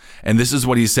Fox, and this is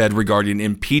what he said regarding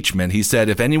impeachment. He said,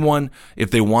 if they want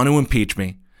to impeach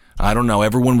me, I don't know,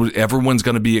 everyone's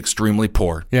going to be extremely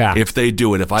poor. Yeah. If they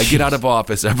do it. If I get out of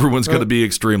office, everyone's going to be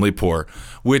extremely poor,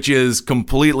 which is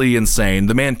completely insane.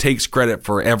 The man takes credit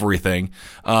for everything,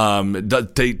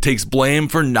 takes blame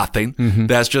for nothing.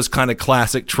 That's just kind of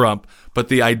classic Trump. But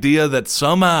the idea that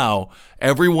somehow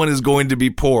everyone is going to be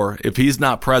poor if he's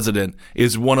not president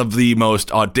is one of the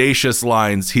most audacious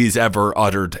lines he's ever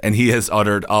uttered, and he has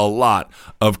uttered a lot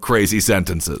of crazy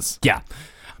sentences. Yeah.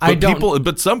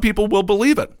 But some people will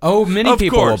believe it. Oh, many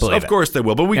people will believe it. Of course they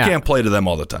will, but we can't play to them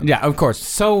all the time. Yeah, of course.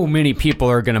 So many people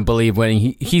are going to believe when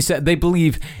he said, they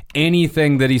believe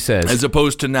anything that he says. As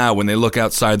opposed to now when they look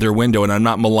outside their window, and I'm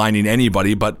not maligning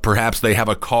anybody, but perhaps they have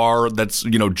a car that's,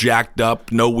 jacked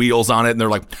up, no wheels on it, and they're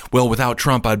like, well, without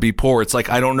Trump, I'd be poor. It's like,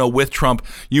 I don't know, with Trump,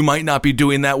 you might not be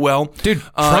doing that well. Dude,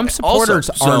 Trump supporters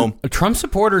Trump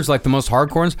supporters, like the most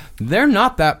hardcore ones, they're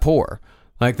not that poor.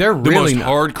 They're really the most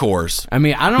hardcores. I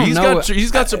mean, I don't know. He's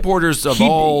got supporters of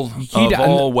all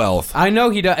wealth. I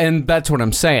know he does, and that's what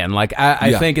I'm saying.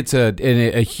 I think it's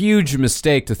a huge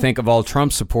mistake to think of all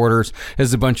Trump supporters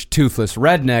as a bunch of toothless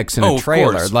rednecks in a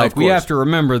trailer. Of course. We have to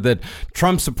remember that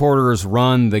Trump supporters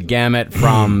run the gamut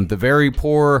from the very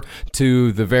poor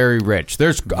to the very rich.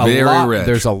 There's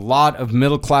a lot of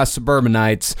middle class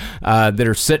suburbanites that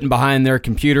are sitting behind their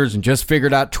computers and just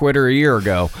figured out Twitter a year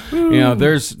ago.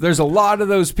 There's a lot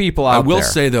of those people out there. I will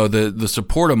say, though, the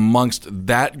support amongst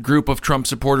that group of Trump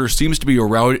supporters seems to be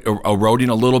eroding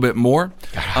a little bit more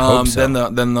than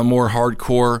the more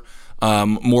hardcore,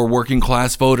 more working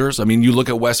class voters. I mean, you look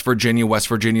at West Virginia. West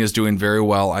Virginia is doing very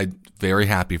well. I'm very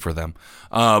happy for them.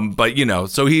 But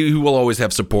so he will always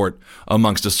have support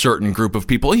amongst a certain group of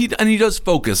people. He does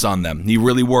focus on them. He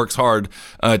really works hard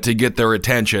to get their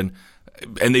attention.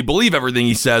 And they believe everything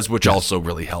he says, which also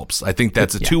really helps. I think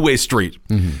that's a two-way street.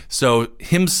 So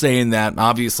him saying that,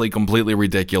 obviously completely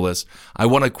ridiculous. I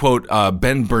want to quote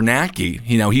Ben Bernanke.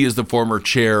 He is the former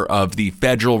chair of the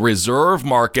Federal Reserve,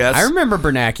 Marcus. I remember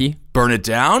Bernanke. Burn it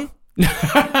down?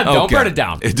 Don't burn it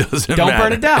down. It doesn't matter. Don't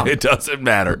burn it down. It doesn't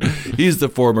matter. He's the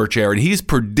former chair, and he's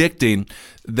predicting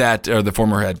that, or the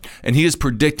former head, and he is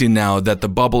predicting now that the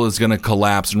bubble is going to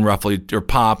collapse and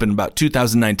pop in about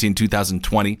 2019,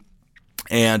 2020.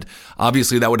 And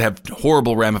obviously that would have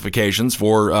horrible ramifications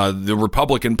for the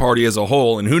Republican Party as a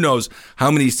whole. And who knows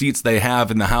how many seats they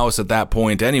have in the House at that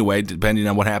point anyway, depending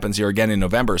on what happens here again in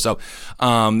November. So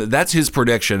that's his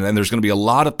prediction. And there's going to be a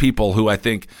lot of people who I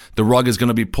think the rug is going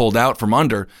to be pulled out from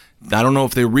under. I don't know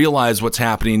if they realize what's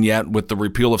happening yet with the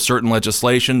repeal of certain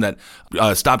legislation that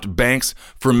stopped banks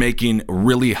from making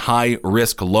really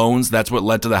high-risk loans. That's what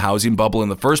led to the housing bubble in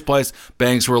the first place.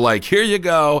 Banks were like, here you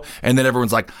go. And then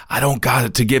everyone's like, I don't got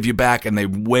it to give you back. And they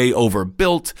way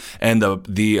overbuilt. And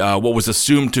the what was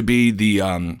assumed to be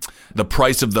the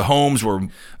price of the homes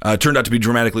turned out to be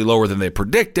dramatically lower than they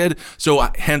predicted. So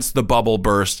hence the bubble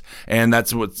burst. And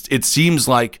that's what it seems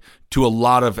like. To a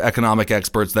lot of economic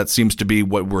experts, that seems to be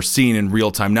what we're seeing in real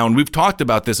time now. And we've talked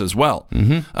about this as well.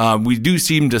 We do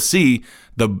seem to see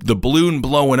the balloon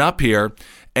blowing up here.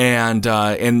 And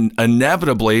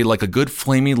inevitably, like a good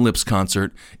Flaming Lips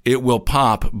concert, it will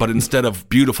pop. But instead of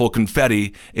beautiful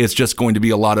confetti, it's just going to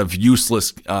be a lot of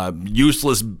useless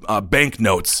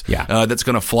banknotes. Yeah. That's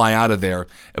going to fly out of there.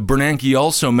 Bernanke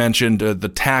also mentioned the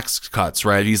tax cuts.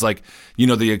 Right? He's like,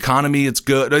 the economy, it's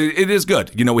good. It is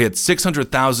good. We had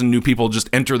 600,000 new people just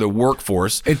enter the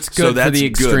workforce. It's good for the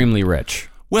extremely rich.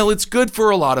 Well, it's good for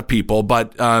a lot of people,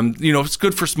 but it's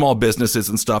good for small businesses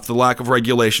and stuff. The lack of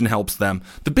regulation helps them.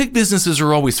 The big businesses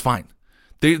are always fine.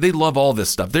 They love all this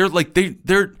stuff. They're like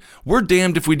we're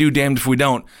damned if we do, damned if we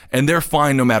don't, and they're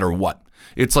fine no matter what.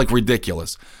 It's like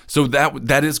ridiculous. So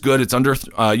that is good. It's under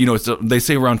they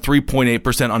say around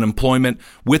 3.8% unemployment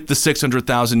with the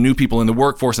 600,000 new people in the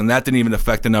workforce, and that didn't even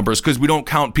affect the numbers because we don't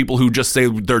count people who just say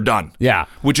they're done. Yeah,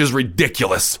 which is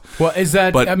ridiculous. Well, is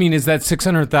that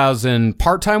 600,000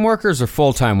 part-time workers or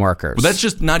full-time workers? Well, that's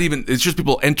just not even. It's just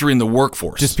people entering the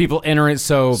workforce. Just people entering.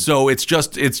 So it's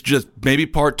just maybe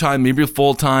part-time, maybe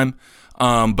full-time.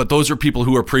 But those are people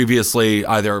who are previously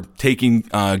either taking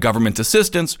government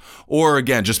assistance or,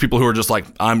 again, just people who are just like,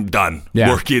 I'm done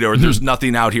working, or there's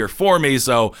nothing out here for me,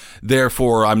 so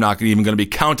therefore I'm not even going to be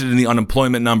counted in the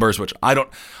unemployment numbers, which I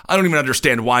don't even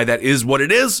understand why that is what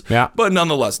it is. Yeah. But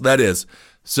nonetheless, that is.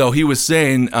 So he was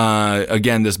saying,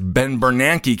 again, this Ben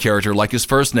Bernanke character, like his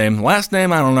first name, last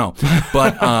name, I don't know,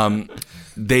 but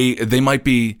they might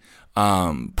be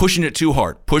pushing it too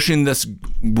hard, pushing this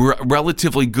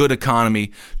relatively good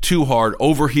economy too hard,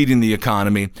 overheating the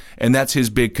economy, and that's his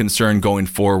big concern going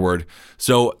forward.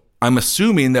 So I'm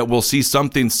assuming that we'll see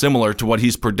something similar to what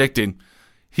he's predicting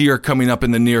here coming up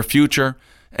in the near future.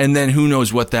 And then who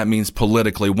knows what that means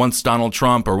politically. Once Donald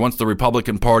Trump or once the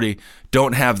Republican Party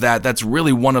don't have that, that's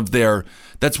really one of their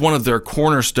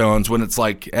cornerstones, when it's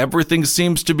like everything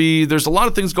seems to be, there's a lot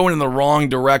of things going in the wrong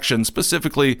direction,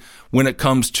 specifically when it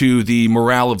comes to the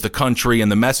morale of the country and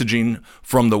the messaging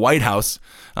from the White House.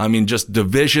 I mean, just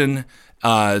division,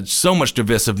 so much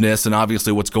divisiveness, and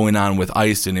obviously what's going on with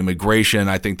ICE and immigration.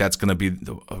 I think that's going to be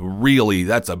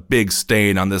that's a big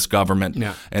stain on this government,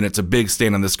 and it's a big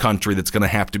stain on this country that's going to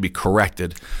have to be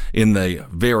corrected in the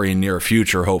very near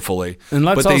future, hopefully. And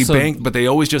but they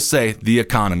always just say the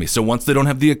economy. So once they don't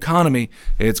have the economy,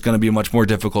 it's going to be much more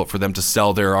difficult for them to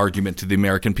sell their argument to the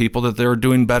American people that they're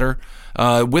doing better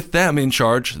with them in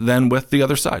charge than with the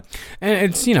other side.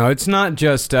 And it's not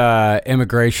just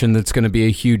immigration that's going to be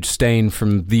a huge stain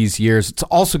from these years. It's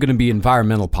also going to be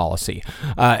environmental policy.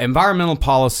 Environmental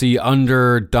policy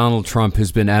under Donald Trump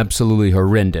has been absolutely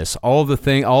horrendous. All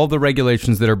the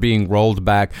regulations that are being rolled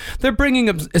back, they're bringing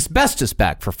asbestos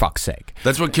back, for fuck's sake.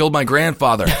 That's what killed my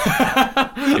grandfather.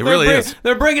 It really is.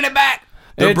 They're bringing it back.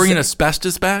 They're bringing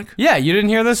asbestos back? Yeah, you didn't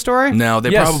hear this story? No, they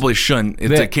probably shouldn't.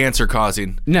 It's a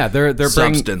cancer-causing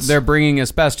substance. They're bringing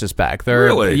asbestos back.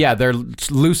 Really? Yeah, they're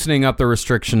loosening up the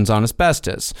restrictions on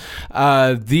asbestos.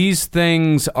 These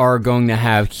things are going to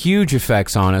have huge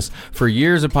effects on us for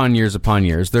years upon years upon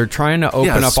years. They're trying to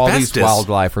open up all these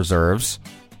wildlife reserves.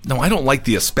 No, I don't like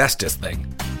the asbestos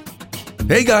thing.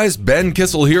 Hey guys, Ben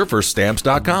Kissel here for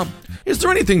Stamps.com. Is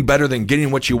there anything better than getting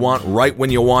what you want right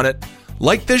when you want it?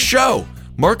 Like this show.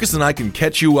 Marcus and I can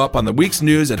catch you up on the week's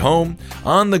news at home,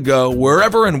 on the go,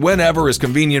 wherever and whenever is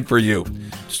convenient for you.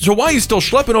 So why are you still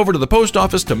schlepping over to the post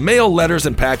office to mail letters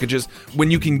and packages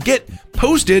when you can get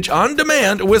postage on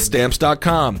demand with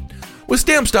Stamps.com? With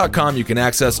Stamps.com, you can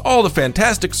access all the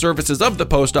fantastic services of the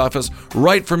post office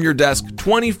right from your desk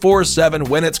 24/7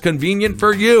 when it's convenient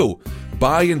for you.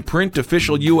 Buy and print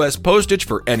official U.S. postage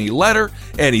for any letter,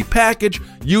 any package,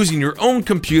 using your own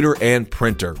computer and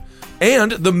printer.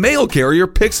 And the mail carrier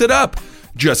picks it up.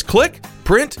 Just click,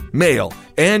 print, mail,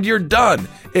 and you're done.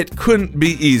 It couldn't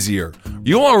be easier.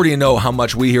 You already know how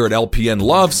much we here at LPN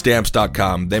love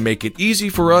Stamps.com. They make it easy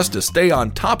for us to stay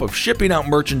on top of shipping out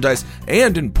merchandise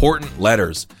and important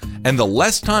letters. And the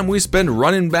less time we spend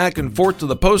running back and forth to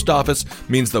the post office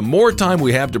means the more time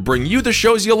we have to bring you the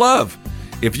shows you love.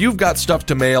 If you've got stuff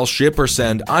to mail, ship, or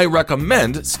send, I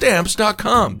recommend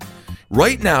Stamps.com.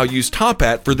 Right now, use Top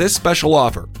Hat for this special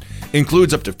offer.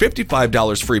 Includes up to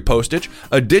 $55 free postage,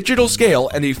 a digital scale,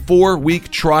 and a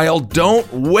 4-week trial. Don't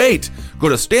wait! Go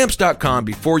to Stamps.com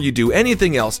before you do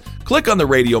anything else. Click on the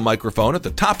radio microphone at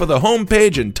the top of the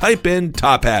homepage and type in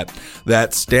Top Hat.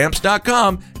 That's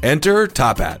Stamps.com. Enter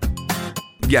Top Hat.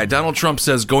 Yeah, Donald Trump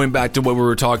says, going back to what we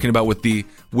were talking about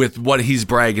with what he's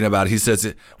bragging about, he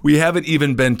says, we haven't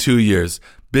even been 2 years.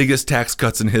 Biggest tax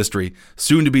cuts in history.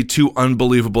 Soon to be 2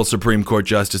 unbelievable Supreme Court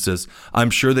justices. I'm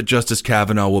sure that Justice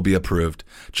Kavanaugh will be approved.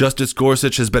 Justice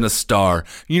Gorsuch has been a star.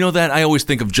 You know that? I always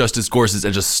think of Justice Gorsuch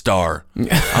as a star.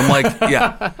 I'm like,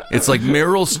 yeah, it's like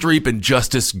Meryl Streep and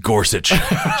Justice Gorsuch.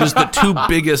 Just the 2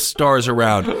 biggest stars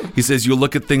around. He says, you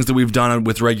look at things that we've done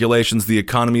with regulations. The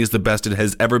economy is the best it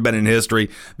has ever been in history.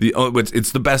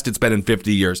 It's the best it's been in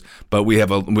 50 years. But we've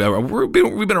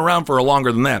been around for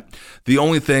longer than that. The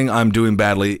only thing I'm doing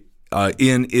badly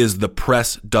is the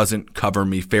press doesn't cover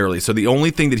me fairly. So the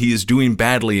only thing that he is doing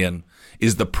badly in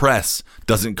is the press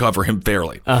doesn't cover him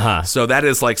fairly. So that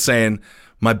is like saying,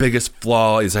 my biggest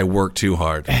flaw is I work too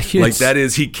hard. Like that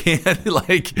is, he can't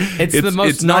like. It's the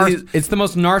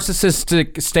most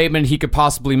narcissistic statement he could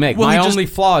possibly make. Well, my only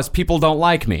flaw is people don't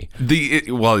like me.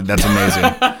 Well, that's amazing.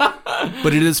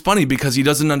 But it is funny because he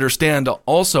doesn't understand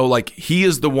also, like, he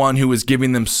is the one who is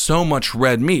giving them so much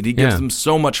red meat. He gives them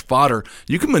so much fodder.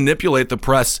 You can manipulate the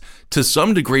press to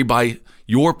some degree by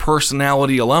your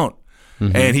personality alone.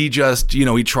 And he just,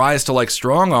 he tries to like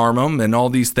strong arm them and all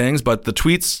these things, but the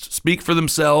tweets speak for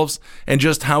themselves, and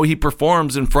just how he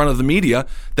performs in front of the media,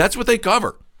 that's what they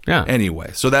cover. Yeah. Anyway,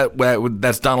 so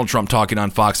that's Donald Trump talking on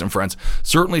Fox and Friends.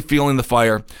 Certainly feeling the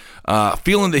fire,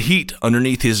 feeling the heat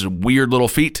underneath his weird little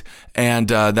feet, and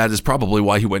that is probably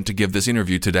why he went to give this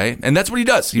interview today. And that's what he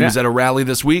does. He was at a rally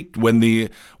this week when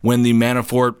the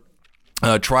Manafort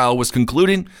trial was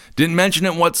concluding. Didn't mention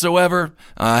it whatsoever.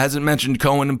 Hasn't mentioned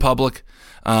Cohen in public.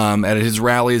 At his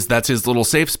rallies, that's his little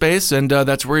safe space, and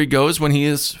that's where he goes when he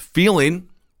is feeling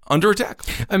under attack.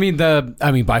 I mean,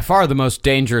 by far the most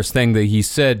dangerous thing that he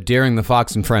said during the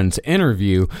Fox and Friends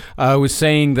interview was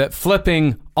saying that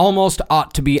flipping almost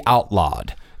ought to be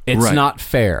outlawed. It's not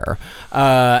fair,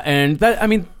 and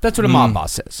that's what a mob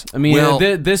boss is. I mean,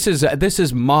 this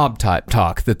is mob type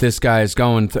talk that this guy is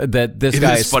going. That this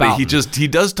guy is funny. He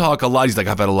does talk a lot. He's like,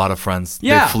 I've had a lot of friends.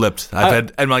 Yeah, they flipped.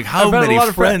 I'm like, how many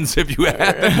friends have you had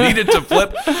that needed to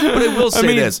flip? But I will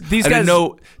say this. These guys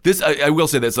know this. I will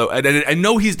say this though. I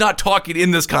know he's not talking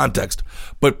in this context,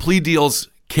 but plea deals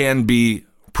can be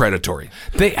predatory.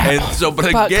 But again,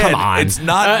 it's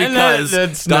not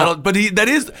because Donald. But that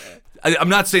is. I'm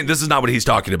not saying this is not what he's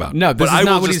talking about. No, this is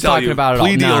not what he's talking about at all.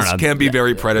 Plea deals can be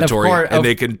very predatory, and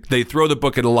they throw the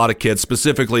book at a lot of kids.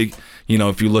 Specifically,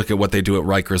 if you look at what they do at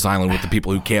Rikers Island with the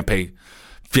people who can't pay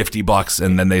 $50,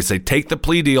 and then they say, take the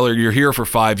plea deal or you're here for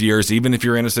 5 years, even if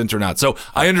you're innocent or not. So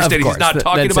I understand he's not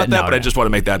talking about that, but I just want to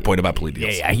make that point about plea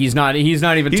deals. Yeah, he's not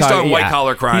even talking white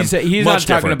collar crime. He's not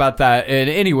talking about that in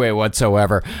any way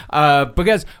whatsoever.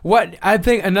 Because what I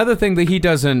think another thing that he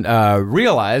doesn't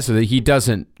realize, or that he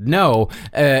doesn't know,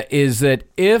 is that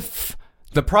if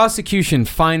the prosecution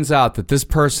finds out that this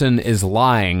person is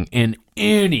lying in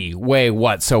any way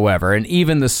whatsoever, and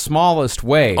even the smallest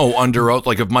way. Oh, under oath?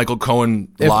 Like if Michael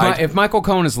Cohen lied? If Michael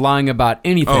Cohen is lying about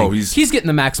anything, he's getting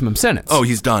the maximum sentence. Oh,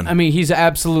 he's done. I mean, he's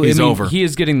over. He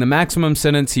is getting the maximum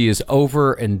sentence. He is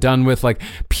over and done with. Like,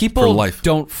 people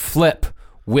don't flip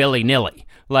willy-nilly.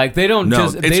 Like, they don't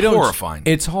it's horrifying.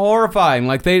 It's horrifying.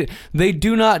 Like, they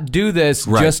do not do this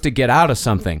just to get out of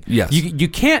something. Yes. You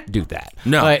can't do that.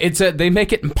 No. They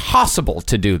make it impossible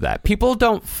to do that. People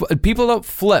don't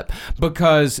flip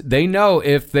because they know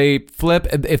if they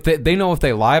flip, they know if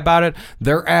they lie about it,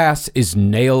 their ass is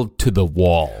nailed to the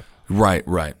wall. Right.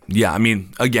 Yeah, I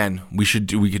mean, again, we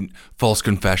can false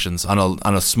confessions on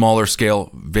a smaller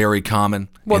scale, very common.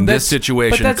 In this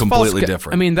situation, completely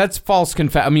different. I mean, that's false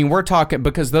confession. I mean, we're talking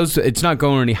because it's not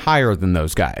going any higher than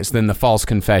those guys, than the false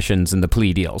confessions and the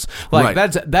plea deals. Like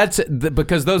that's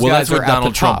because those guys are at the top. Well, that's what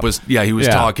Donald Trump was. Yeah, he was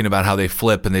talking about how they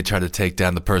flip and they try to take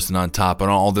down the person on top and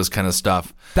all this kind of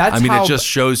stuff. It just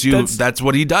shows you that's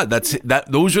what he does.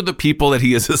 Those are the people that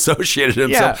he has associated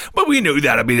himself. Yeah. But we knew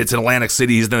that. I mean, it's in Atlantic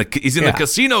City. He's in the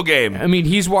casino game. I mean,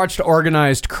 he's watched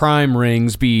organized crime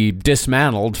rings be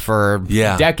dismantled for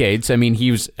decades. I mean,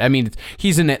 he's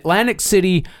an Atlantic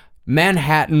City,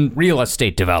 Manhattan real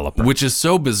estate developer. Which is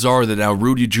so bizarre that now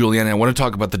Rudy Giuliani, I want to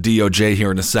talk about the DOJ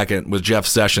here in a second with Jeff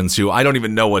Sessions, who I don't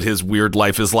even know what his weird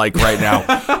life is like right now.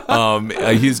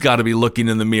 He's got to be looking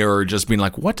in the mirror just being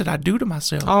like, what did I do to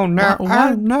myself? Oh, no.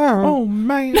 Oh,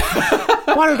 man.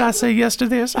 Why did I say yes to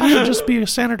this? I should just be a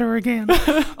senator again.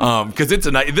 Because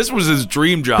this was his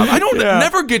dream job. I don't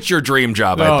never get your dream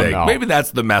job, I think. No. Maybe that's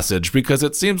the message, because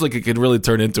it seems like it could really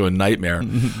turn into a nightmare.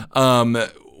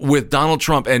 With Donald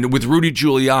Trump and with Rudy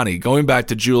Giuliani, going back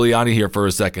to Giuliani here for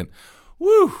a second,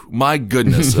 Woo, my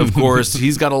goodness. Of course,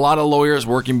 he's got a lot of lawyers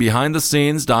working behind the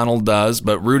scenes, Donald does,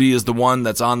 but Rudy is the one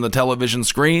that's on the television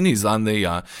screen. He's on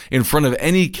the in front of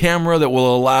any camera that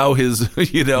will allow his,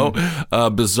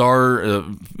 bizarre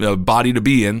body to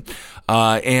be in.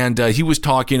 And he was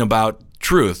talking about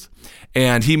truth.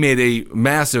 And he made a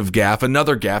massive gaffe,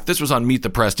 another gaffe. This was on Meet the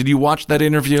Press. Did you watch that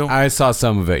interview? I saw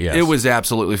some of it, yes. It was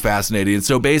absolutely fascinating. And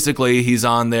so basically, he's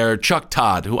on there. Chuck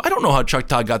Todd, who I don't know how Chuck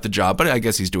Todd got the job, but I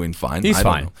guess he's doing fine. He's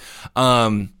fine.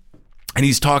 And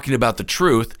he's talking about the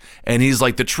truth, and he's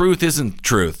like, the truth isn't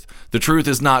truth. The truth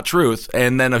is not truth.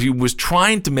 And then he was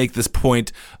trying to make this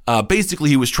point.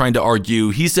 Basically, he was trying to argue.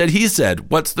 He said,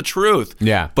 what's the truth?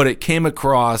 Yeah. But it came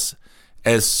across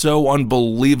as so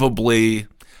unbelievably...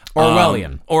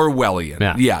 Orwellian.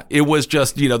 Yeah. It was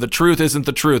just, the truth isn't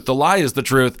the truth. The lie is the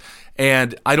truth.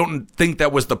 And I don't think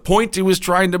that was the point he was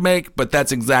trying to make, but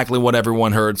that's exactly what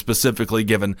everyone heard, specifically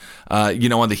given,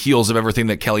 on the heels of everything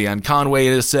that Kellyanne Conway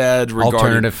has said regarding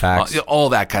alternative facts, all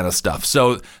that kind of stuff.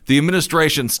 So the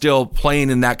administration's still playing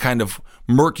in that kind of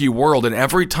murky world, and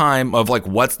every time of like,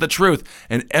 what's the truth?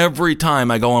 And every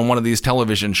time I go on one of these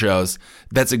television shows,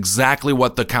 that's exactly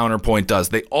what the counterpoint does.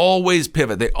 They always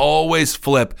pivot, they always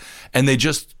flip, and they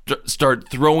just start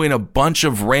throwing a bunch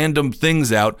of random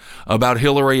things out about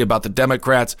Hillary, about the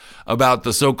Democrats, about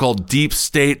the so-called deep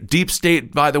state. Deep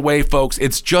state, by the way, folks,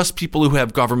 it's just people who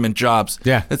have government jobs.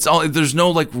 Yeah. It's all. There's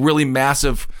no like really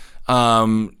massive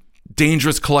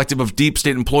dangerous collective of deep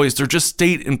state employees. They're just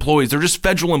state employees. They're just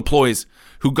federal employees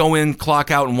who go in, clock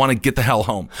out, and want to get the hell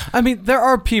home. I mean, there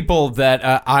are people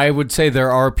that I would say there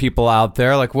are people out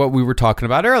there, like what we were talking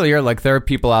about earlier, like there are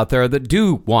people out there that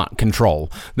do want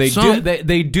control.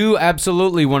 They do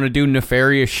absolutely want to do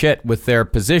nefarious shit with their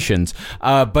positions,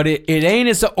 but it ain't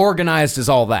as organized as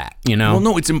all that, Well,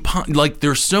 no, it's like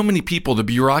there's so many people. The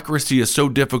bureaucracy is so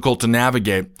difficult to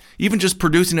navigate. Even just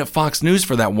producing at Fox News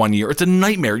for that 1 year, it's a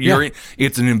nightmare.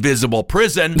 It's an invisible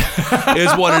prison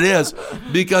is what it is,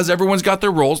 because everyone's got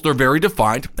their roles. They're very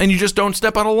defined, and you just don't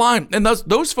step out of line. And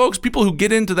those folks, people who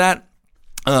get into that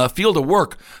field of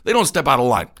work, they don't step out of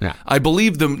line. Yeah. I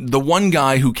believe the one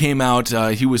guy who came out,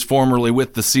 he was formerly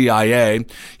with the CIA.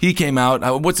 He came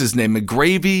out, what's his name?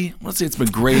 McGravy? Let's say it's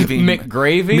McGravy.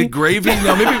 McGravy? McGravy?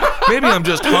 No, maybe I'm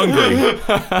just hungry.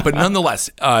 But nonetheless,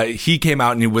 he came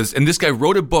out and this guy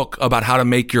wrote a book about how to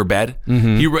make your bed.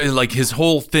 Mm-hmm. He his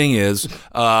whole thing is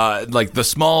like the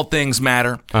small things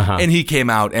matter. Uh-huh. And he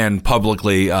came out and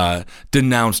publicly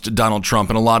denounced Donald Trump,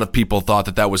 and a lot of people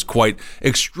thought that was quite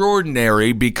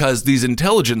extraordinary, because these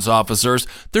intelligence officers,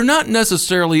 they're not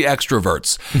necessarily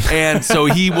extroverts. And so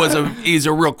he's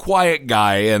a real quiet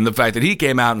guy, and the fact that he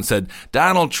came out and said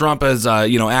Donald Trump is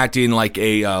acting like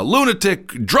a lunatic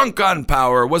drunk on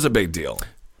power was a big deal.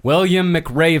 William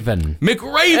McRaven,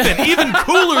 even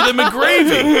cooler than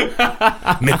McGravy.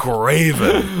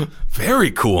 McRaven.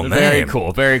 Very cool name.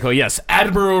 Very cool. Yes,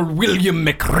 Admiral William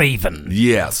McRaven.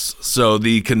 Yes. So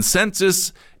the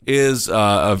consensus is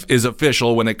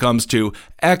official when it comes to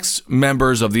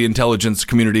ex-members of the intelligence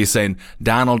community saying,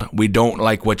 Donald, we don't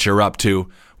like what you're up to.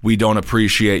 We don't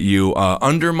appreciate you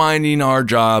undermining our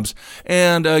jobs.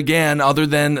 And again, other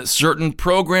than certain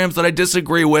programs that I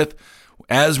disagree with,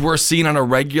 as we're seeing on a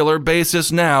regular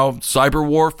basis now, cyber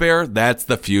warfare, that's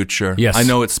the future. Yes. I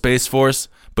know it's Space Force,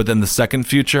 but then the second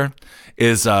future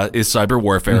is cyber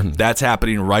warfare. Mm-hmm. That's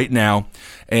happening right now.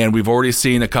 And we've already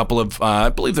seen a couple of, I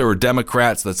believe there were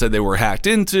Democrats that said they were hacked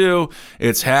into.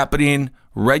 It's happening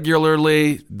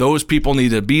regularly. Those people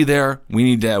need to be there. We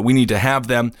need to have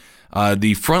them.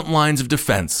 The front lines of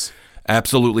defense.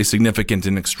 Absolutely significant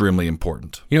and extremely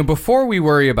important. Before we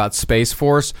worry about Space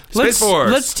Force,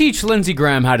 let's teach Lindsey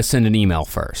Graham how to send an email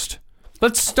first.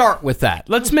 Let's start with that.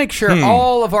 Let's make sure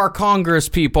all of our Congress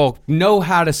people know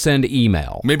how to send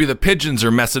email. Maybe the pigeons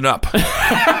are messing up.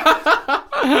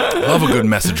 Love a good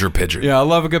messenger pigeon. Yeah, I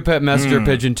love a good messenger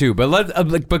pigeon too.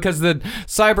 But because the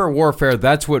cyber warfare,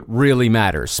 that's what really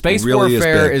matters. Space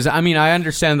warfare is. I mean, I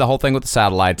understand the whole thing with the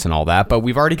satellites and all that, but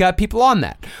we've already got people on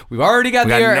that. We've already got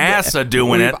NASA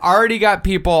doing it. We've already got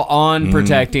people on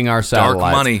protecting our satellites.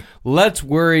 Dark money. Let's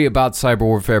worry about cyber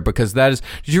warfare, because that is.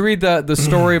 Did you read the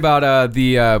story about a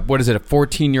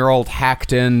 14-year-old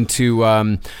hacked into?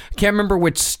 I can't remember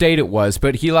which state it was,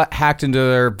 but he hacked into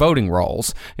their voting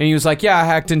rolls, and he was like, "Yeah, I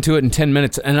hacked into it in 10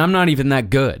 minutes, and I'm not even that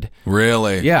good."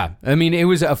 Really? Yeah. I mean, it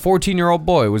was a 14-year-old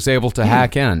boy was able to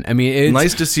hack in. I mean, it's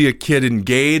nice to see a kid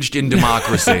engaged in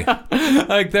democracy.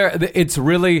 It's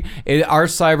really our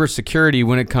cybersecurity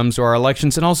when it comes to our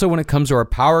elections, and also when it comes to our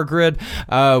power grid,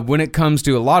 when it comes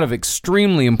to a lot of of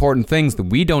extremely important things that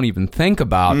we don't even think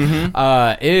about,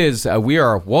 is we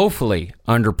are woefully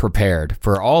underprepared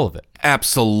for all of it.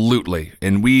 Absolutely.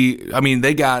 And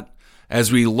they got,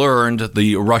 as we learned,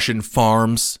 the Russian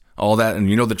farms, all that, and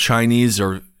the Chinese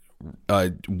are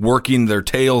working their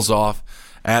tails off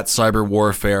at cyber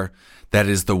warfare. That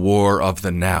is the war of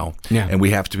the now. Yeah. And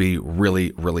we have to be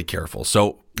really, really careful.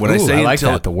 So when I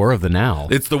say the war of the now.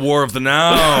 It's the war of the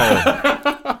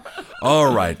now.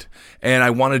 All right. And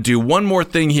I want to do one more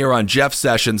thing here on Jeff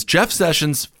Sessions. Jeff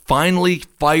Sessions finally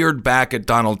fired back at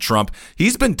Donald Trump.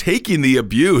 He's been taking the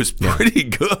abuse pretty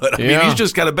good. I mean, he's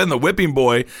just kind of been the whipping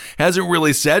boy. Hasn't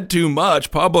really said too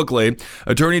much publicly.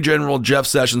 Attorney General Jeff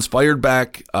Sessions fired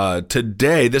back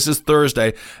today. This is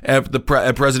Thursday at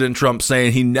President Trump,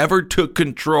 saying he never took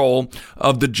control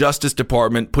of the Justice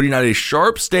Department, putting out a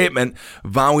sharp statement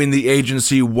vowing the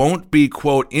agency won't be,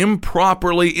 quote,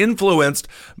 improperly influenced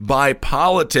by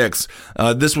politics.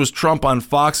 This was Trump on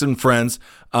Fox and Friends.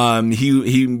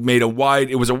 He made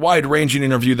it was a wide-ranging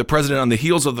interview. The president, on the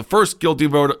heels of the first guilty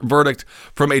verdict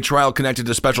from a trial connected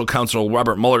to special counsel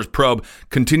Robert Mueller's probe,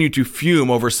 continued to fume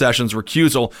over Sessions'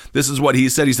 recusal. This is what he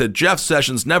said. He said, Jeff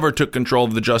Sessions never took control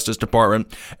of the Justice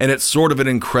Department, and it's sort of an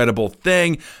incredible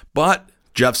thing, but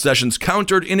Jeff Sessions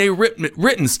countered in a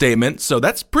written statement, so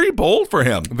that's pretty bold for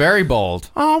him. Very bold.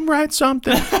 I'll write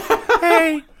something.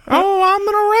 Hey. Oh, I'm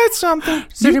going to write something.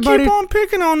 You keep on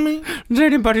picking on me. Has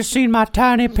anybody seen my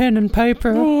tiny pen and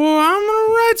paper? Oh, I'm going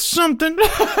to write something.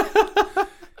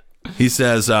 He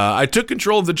says, I took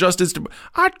control of the Justice Department.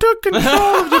 I took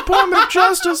control of the Department of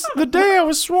Justice the day I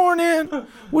was sworn in,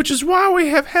 which is why we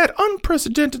have had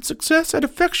unprecedented success at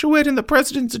effectuating the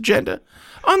president's agenda.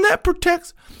 One that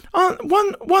protects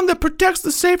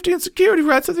the safety and security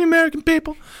rights of the American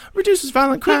people, reduces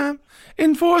violent crime,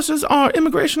 enforces our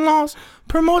immigration laws,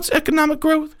 promotes economic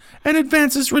growth, and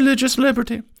advances religious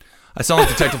liberty. I sound like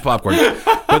Detective Popcorn,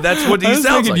 but that's what he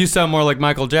sounds like. You sound more like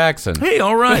Michael Jackson. Hey,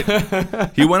 all right.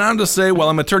 He went on to say, while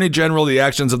I'm Attorney General, the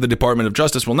actions of the Department of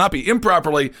Justice will not be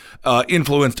improperly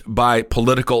influenced by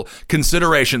political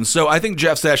considerations. So I think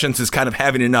Jeff Sessions is kind of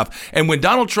having enough. And when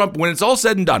Donald Trump, when it's all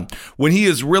said and done, when he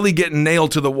is really getting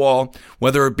nailed to the wall,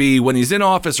 whether it be when he's in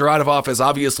office or out of office,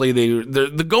 obviously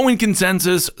the going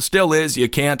consensus still is you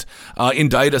can't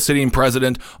indict a sitting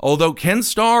president. Although Ken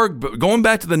Starr, going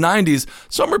back to the 90s,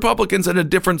 some Republicans had a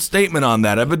different statement on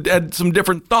that. I've had some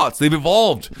different thoughts. They've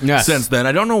evolved since then.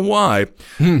 I don't know why,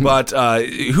 but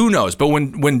who knows? But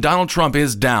when Donald Trump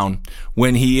is down,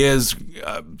 when he is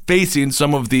facing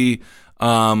some of the,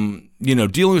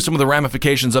 dealing with some of the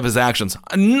ramifications of his actions,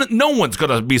 no one's going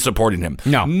to be supporting him.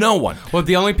 No one. Well,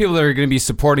 the only people that are going to be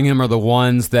supporting him are the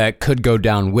ones that could go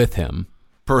down with him.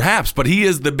 Perhaps, but he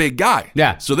is the big guy.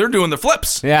 Yeah. So they're doing the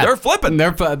flips. Yeah. They're flipping.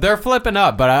 They're flipping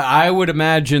up. But I would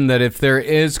imagine that if there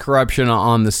is corruption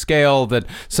on the scale that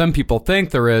some people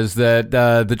think there is, that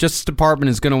the Justice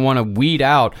Department is going to want to weed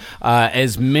out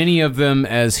as many of them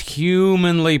as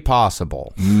humanly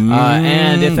possible.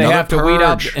 And if they have to weed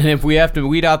out, and if we have to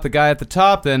weed out the guy at the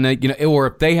top, then or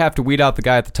if they have to weed out the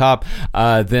guy at the top,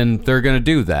 then they're going to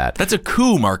do that. That's a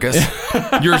coup, Marcus.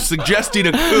 You're suggesting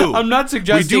a coup. I'm not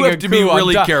suggesting we do have a to coup. be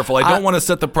really careful. I don't want to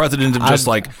set the precedent of just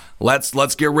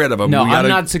let's get rid of him. No, I'm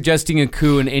not suggesting a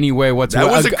coup in any way whatsoever.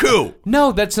 That was a coup.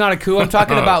 No, that's not a coup. I'm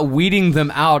talking about weeding them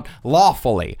out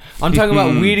lawfully. I'm talking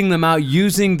about weeding them out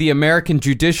using the American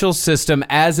judicial system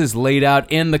as is laid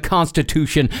out in the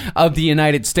Constitution of the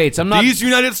United States. These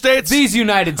United States? These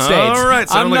United States. All right,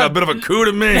 sounds like a bit of a coup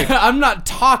to me. I'm not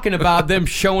talking about them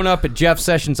showing up at Jeff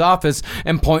Sessions' office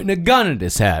and pointing a gun at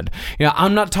his head.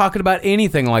 I'm not talking about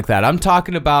anything like that. I'm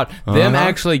talking about them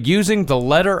actually using the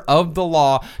letter of the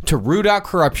law to root out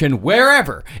corruption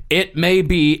wherever it may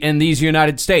be in these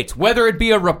United States. Whether it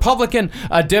be a Republican,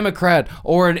 a Democrat,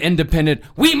 or an independent,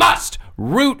 we must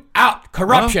root out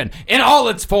corruption in all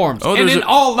its forms and in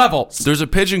all levels. There's a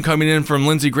pigeon coming in from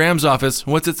Lindsey Graham's office.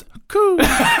 What's its coup?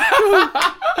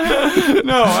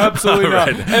 No, absolutely not.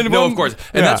 Right. And of course.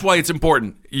 And that's why it's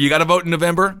important. You got to vote in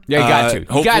November. Yeah, you got to.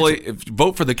 Hopefully,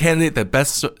 vote for the candidate that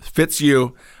best fits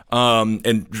you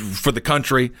and for the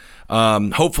country.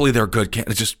 Hopefully, they're good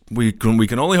candidates. Just we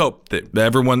can only hope that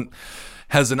everyone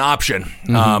has an option.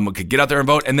 Could get out there and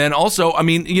vote. And then also,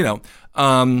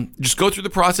 just go through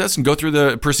the process and go through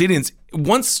the proceedings.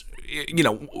 Once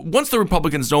the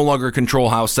Republicans no longer control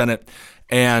House, Senate,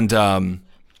 and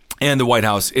and the White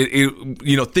House,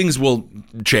 things will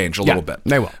change a little bit.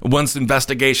 They will. Once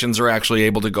investigations are actually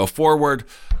able to go forward,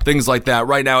 things like that.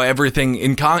 Right now, everything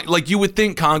you would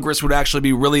think Congress would actually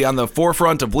be really on the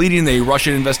forefront of leading the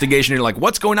Russian investigation. You're like,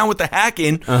 what's going on with the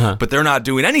hacking? But they're not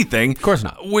doing anything. Of course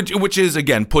not. Which is,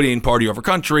 again, putting party over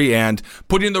country and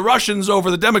putting the Russians over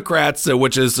the Democrats,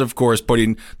 which is, of course,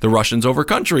 putting the Russians over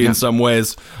country in some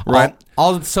ways, right?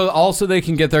 Also, they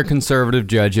can get their conservative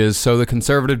judges, so the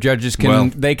conservative judges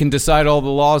can decide all the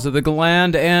laws of the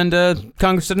land, and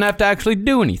Congress doesn't have to actually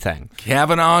do anything.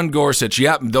 Kavanaugh and Gorsuch,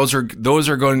 those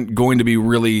are going to be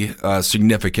really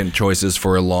significant choices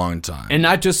for a long time. And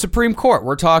not just Supreme Court.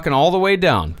 We're talking all the way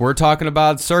down. We're talking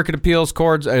about circuit appeals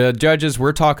courts, judges.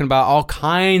 We're talking about all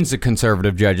kinds of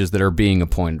conservative judges that are being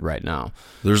appointed right now.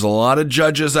 There's a lot of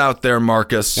judges out there,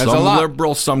 Marcus. There's some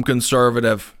liberal, some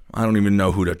conservative. I don't even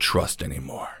know who to trust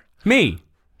anymore. Me.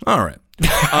 All right.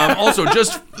 Also,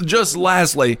 just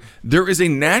lastly, there is a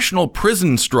national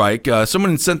prison strike.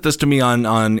 Someone sent this to me on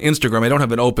Instagram. I don't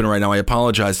have it open right now. I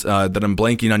apologize that I'm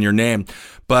blanking on your name.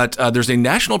 But there's a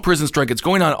national prison strike. It's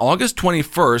going on August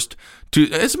 21st.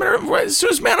 As soon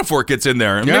as Manafort gets in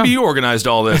there, maybe you organized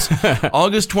all this.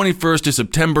 August 21st to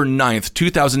September 9th,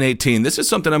 2018. This is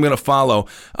something I'm going to follow.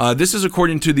 This is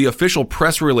according to the official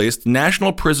press release,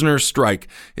 National Prisoners Strike.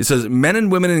 It says, men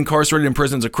and women incarcerated in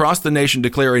prisons across the nation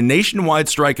declare a nationwide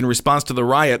strike in response to the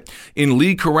riot in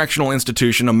Lee Correctional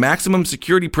Institution, a maximum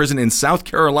security prison in South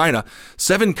Carolina.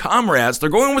 7 comrades, they're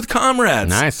going with comrades.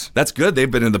 Nice. That's good.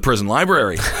 They've been in the prison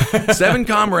library. 7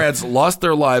 comrades lost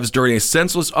their lives during a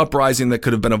senseless uprising that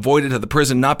could have been avoided had the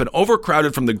prison not been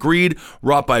overcrowded from the greed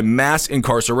wrought by mass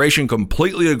incarceration.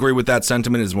 Completely agree with that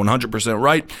sentiment. Is 100%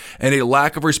 right. And a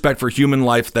lack of respect for human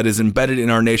life that is embedded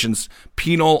in our nation's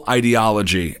penal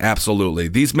ideology. Absolutely.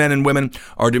 These men and women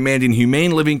are demanding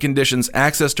humane living conditions,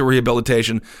 access to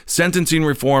rehabilitation, sentencing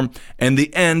reform, and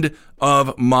the end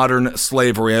of modern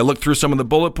slavery. I looked through some of the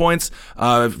bullet points.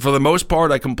 For the most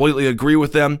part, I completely agree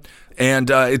with them.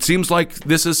 And it seems like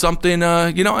this is something,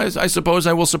 I suppose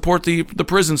I will support the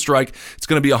prison strike. It's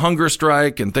going to be a hunger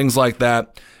strike and things like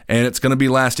that. And it's going to be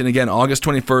lasting, again, August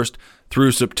 21st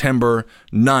through September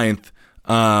 9th.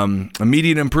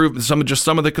 Immediate improvement,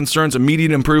 some of the concerns,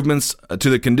 immediate improvements to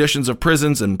the conditions of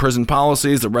prisons and prison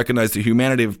policies that recognize the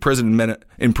humanity of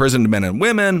imprisoned men and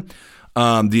women.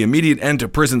 The immediate end to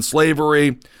prison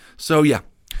slavery. So,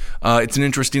 it's an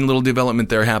interesting little development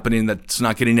there happening that's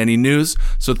not getting any news.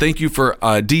 So thank you for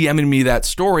DMing me that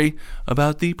story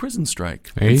about the prison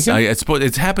strike. There you go. I suppose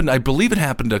it's happened. I believe it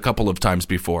happened a couple of times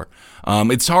before.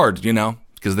 It's hard,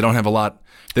 because they don't have a lot.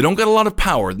 They don't get a lot of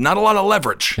power, not a lot of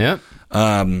leverage. Yep.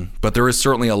 But there is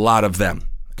certainly a lot of them,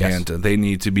 yes. And they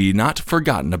need to be not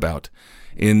forgotten about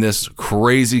in this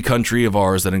crazy country of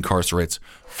ours that incarcerates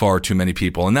far too many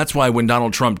people. And that's why when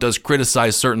Donald Trump does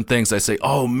criticize certain things, I say,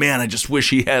 oh man, I just wish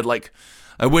he had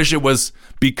I wish it was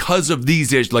because of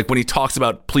these issues, like when he talks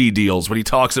about plea deals, when he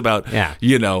talks about,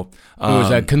 it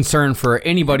was a concern for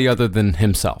anybody other than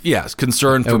himself. Yes,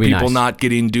 concern for people not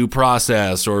getting due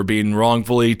process or being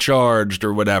wrongfully charged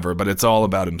or whatever, but it's all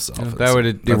about himself. That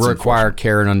would require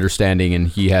care and understanding, and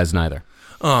he has neither.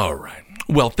 All right.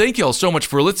 Well, thank you all so much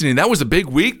for listening. That was a big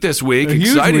week this week. A huge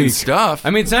Exciting week. stuff. I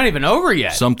mean, it's not even over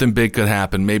yet. Something big could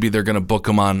happen. Maybe they're going to book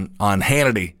him on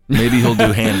Hannity. Maybe he'll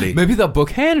do Hannity. Maybe they'll book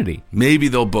Hannity. Maybe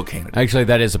they'll book Hannity. Actually,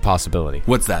 that is a possibility.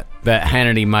 What's that? That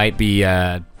Hannity might be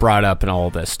brought up in all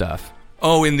this stuff.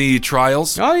 Oh, in the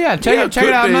trials? Oh yeah, check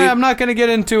it out. I'm not going to get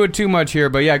into it too much here,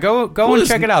 but go and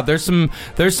check it out. There's some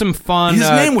fun. His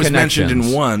name was connections.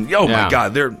 mentioned in one. Oh my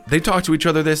God, they talk to each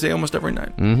other. They say almost every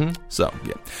night. Mm-hmm. So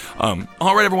yeah.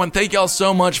 All right, everyone. Thank y'all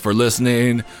so much for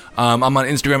listening. I'm on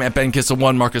Instagram at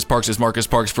BenKissel1. Marcus Parks is Marcus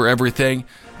Parks for everything.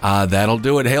 That'll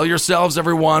do it. Hail yourselves,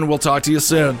 everyone. We'll talk to you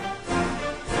soon.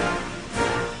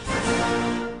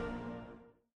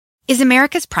 Is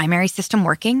America's primary system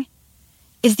working?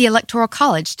 Is the Electoral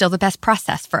College still the best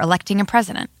process for electing a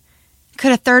president?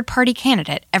 Could a third-party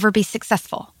candidate ever be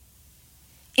successful?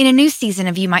 In a new season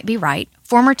of You Might Be Right,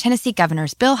 former Tennessee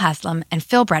governors Bill Haslam and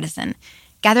Phil Bredesen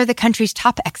gather the country's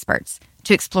top experts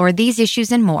to explore these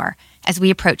issues and more as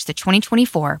we approach the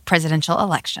 2024 presidential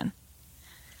election.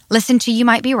 Listen to You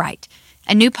Might Be Right,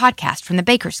 a new podcast from the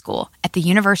Baker School at the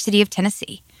University of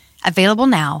Tennessee, available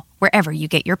now wherever you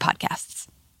get your podcasts.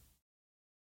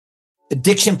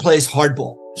 Addiction plays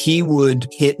hardball. He would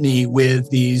hit me with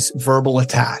these verbal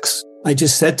attacks. I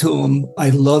just said to him,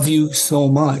 I love you so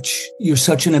much. You're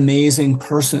such an amazing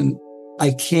person.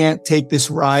 I can't take this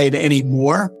ride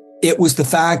anymore. It was the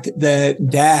fact that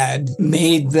Dad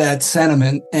made that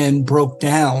sentiment and broke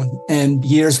down. And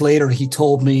years later, he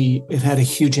told me it had a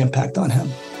huge impact on him.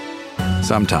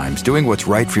 Sometimes doing what's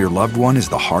right for your loved one is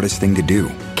the hardest thing to do.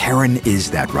 Caron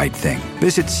is that right thing.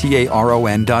 Visit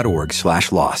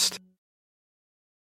caron.org/lost.